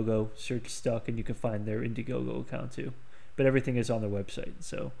 Indiegogo, search Stuck, and you can find their Indiegogo account too. But everything is on their website.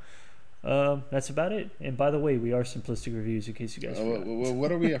 So that's about it. And by the way, we are Simplistic Reviews, in case you guys forgot.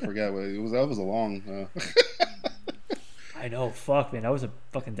 What are we? I forgot. That was a long. I know, fuck, man. That was a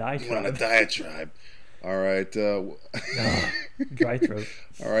fucking You on a diatribe. diatribe. All right. Dry throat.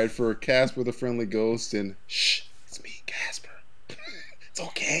 All right. For Casper the Friendly Ghost and shh, it's me, Casper. It's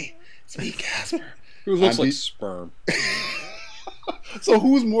okay. It's me, Casper. Who looks I'm like the- sperm? So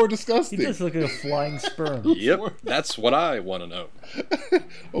who's more He disgusting? does look like a flying sperm. Yep, that's what I want to know.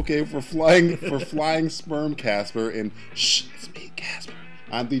 Okay, for flying sperm Casper and shh, it's me, Casper.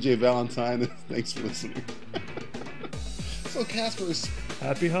 I'm DJ Valentine. Thanks for listening. So Casper is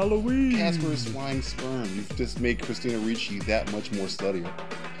Happy Halloween. flying sperm. You've just made Christina Ricci that much more sluttier.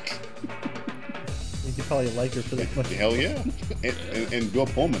 You could probably like her for that much. Hell yeah. And Bill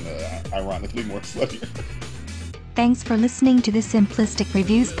Pullman, ironically, more sluttier. Thanks for listening to the Simplistic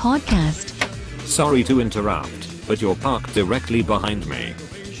Reviews podcast. Sorry to interrupt, but you're parked directly behind me.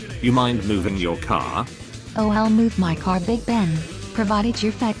 You mind moving your car? Oh, I'll move my car, Big Ben, provided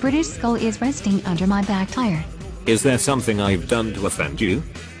your fat British skull is resting under my back tire. Is there something I've done to offend you?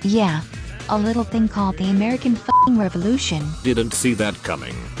 Yeah. A little thing called the American f***ing Revolution. Didn't see that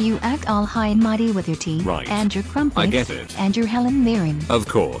coming. You act all high and mighty with your tea, Right. and your crumpets, I get it. and your Helen Mirren. Of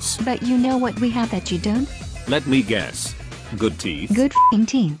course. But you know what we have that you don't? Let me guess. Good teeth? Good f***ing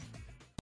teeth.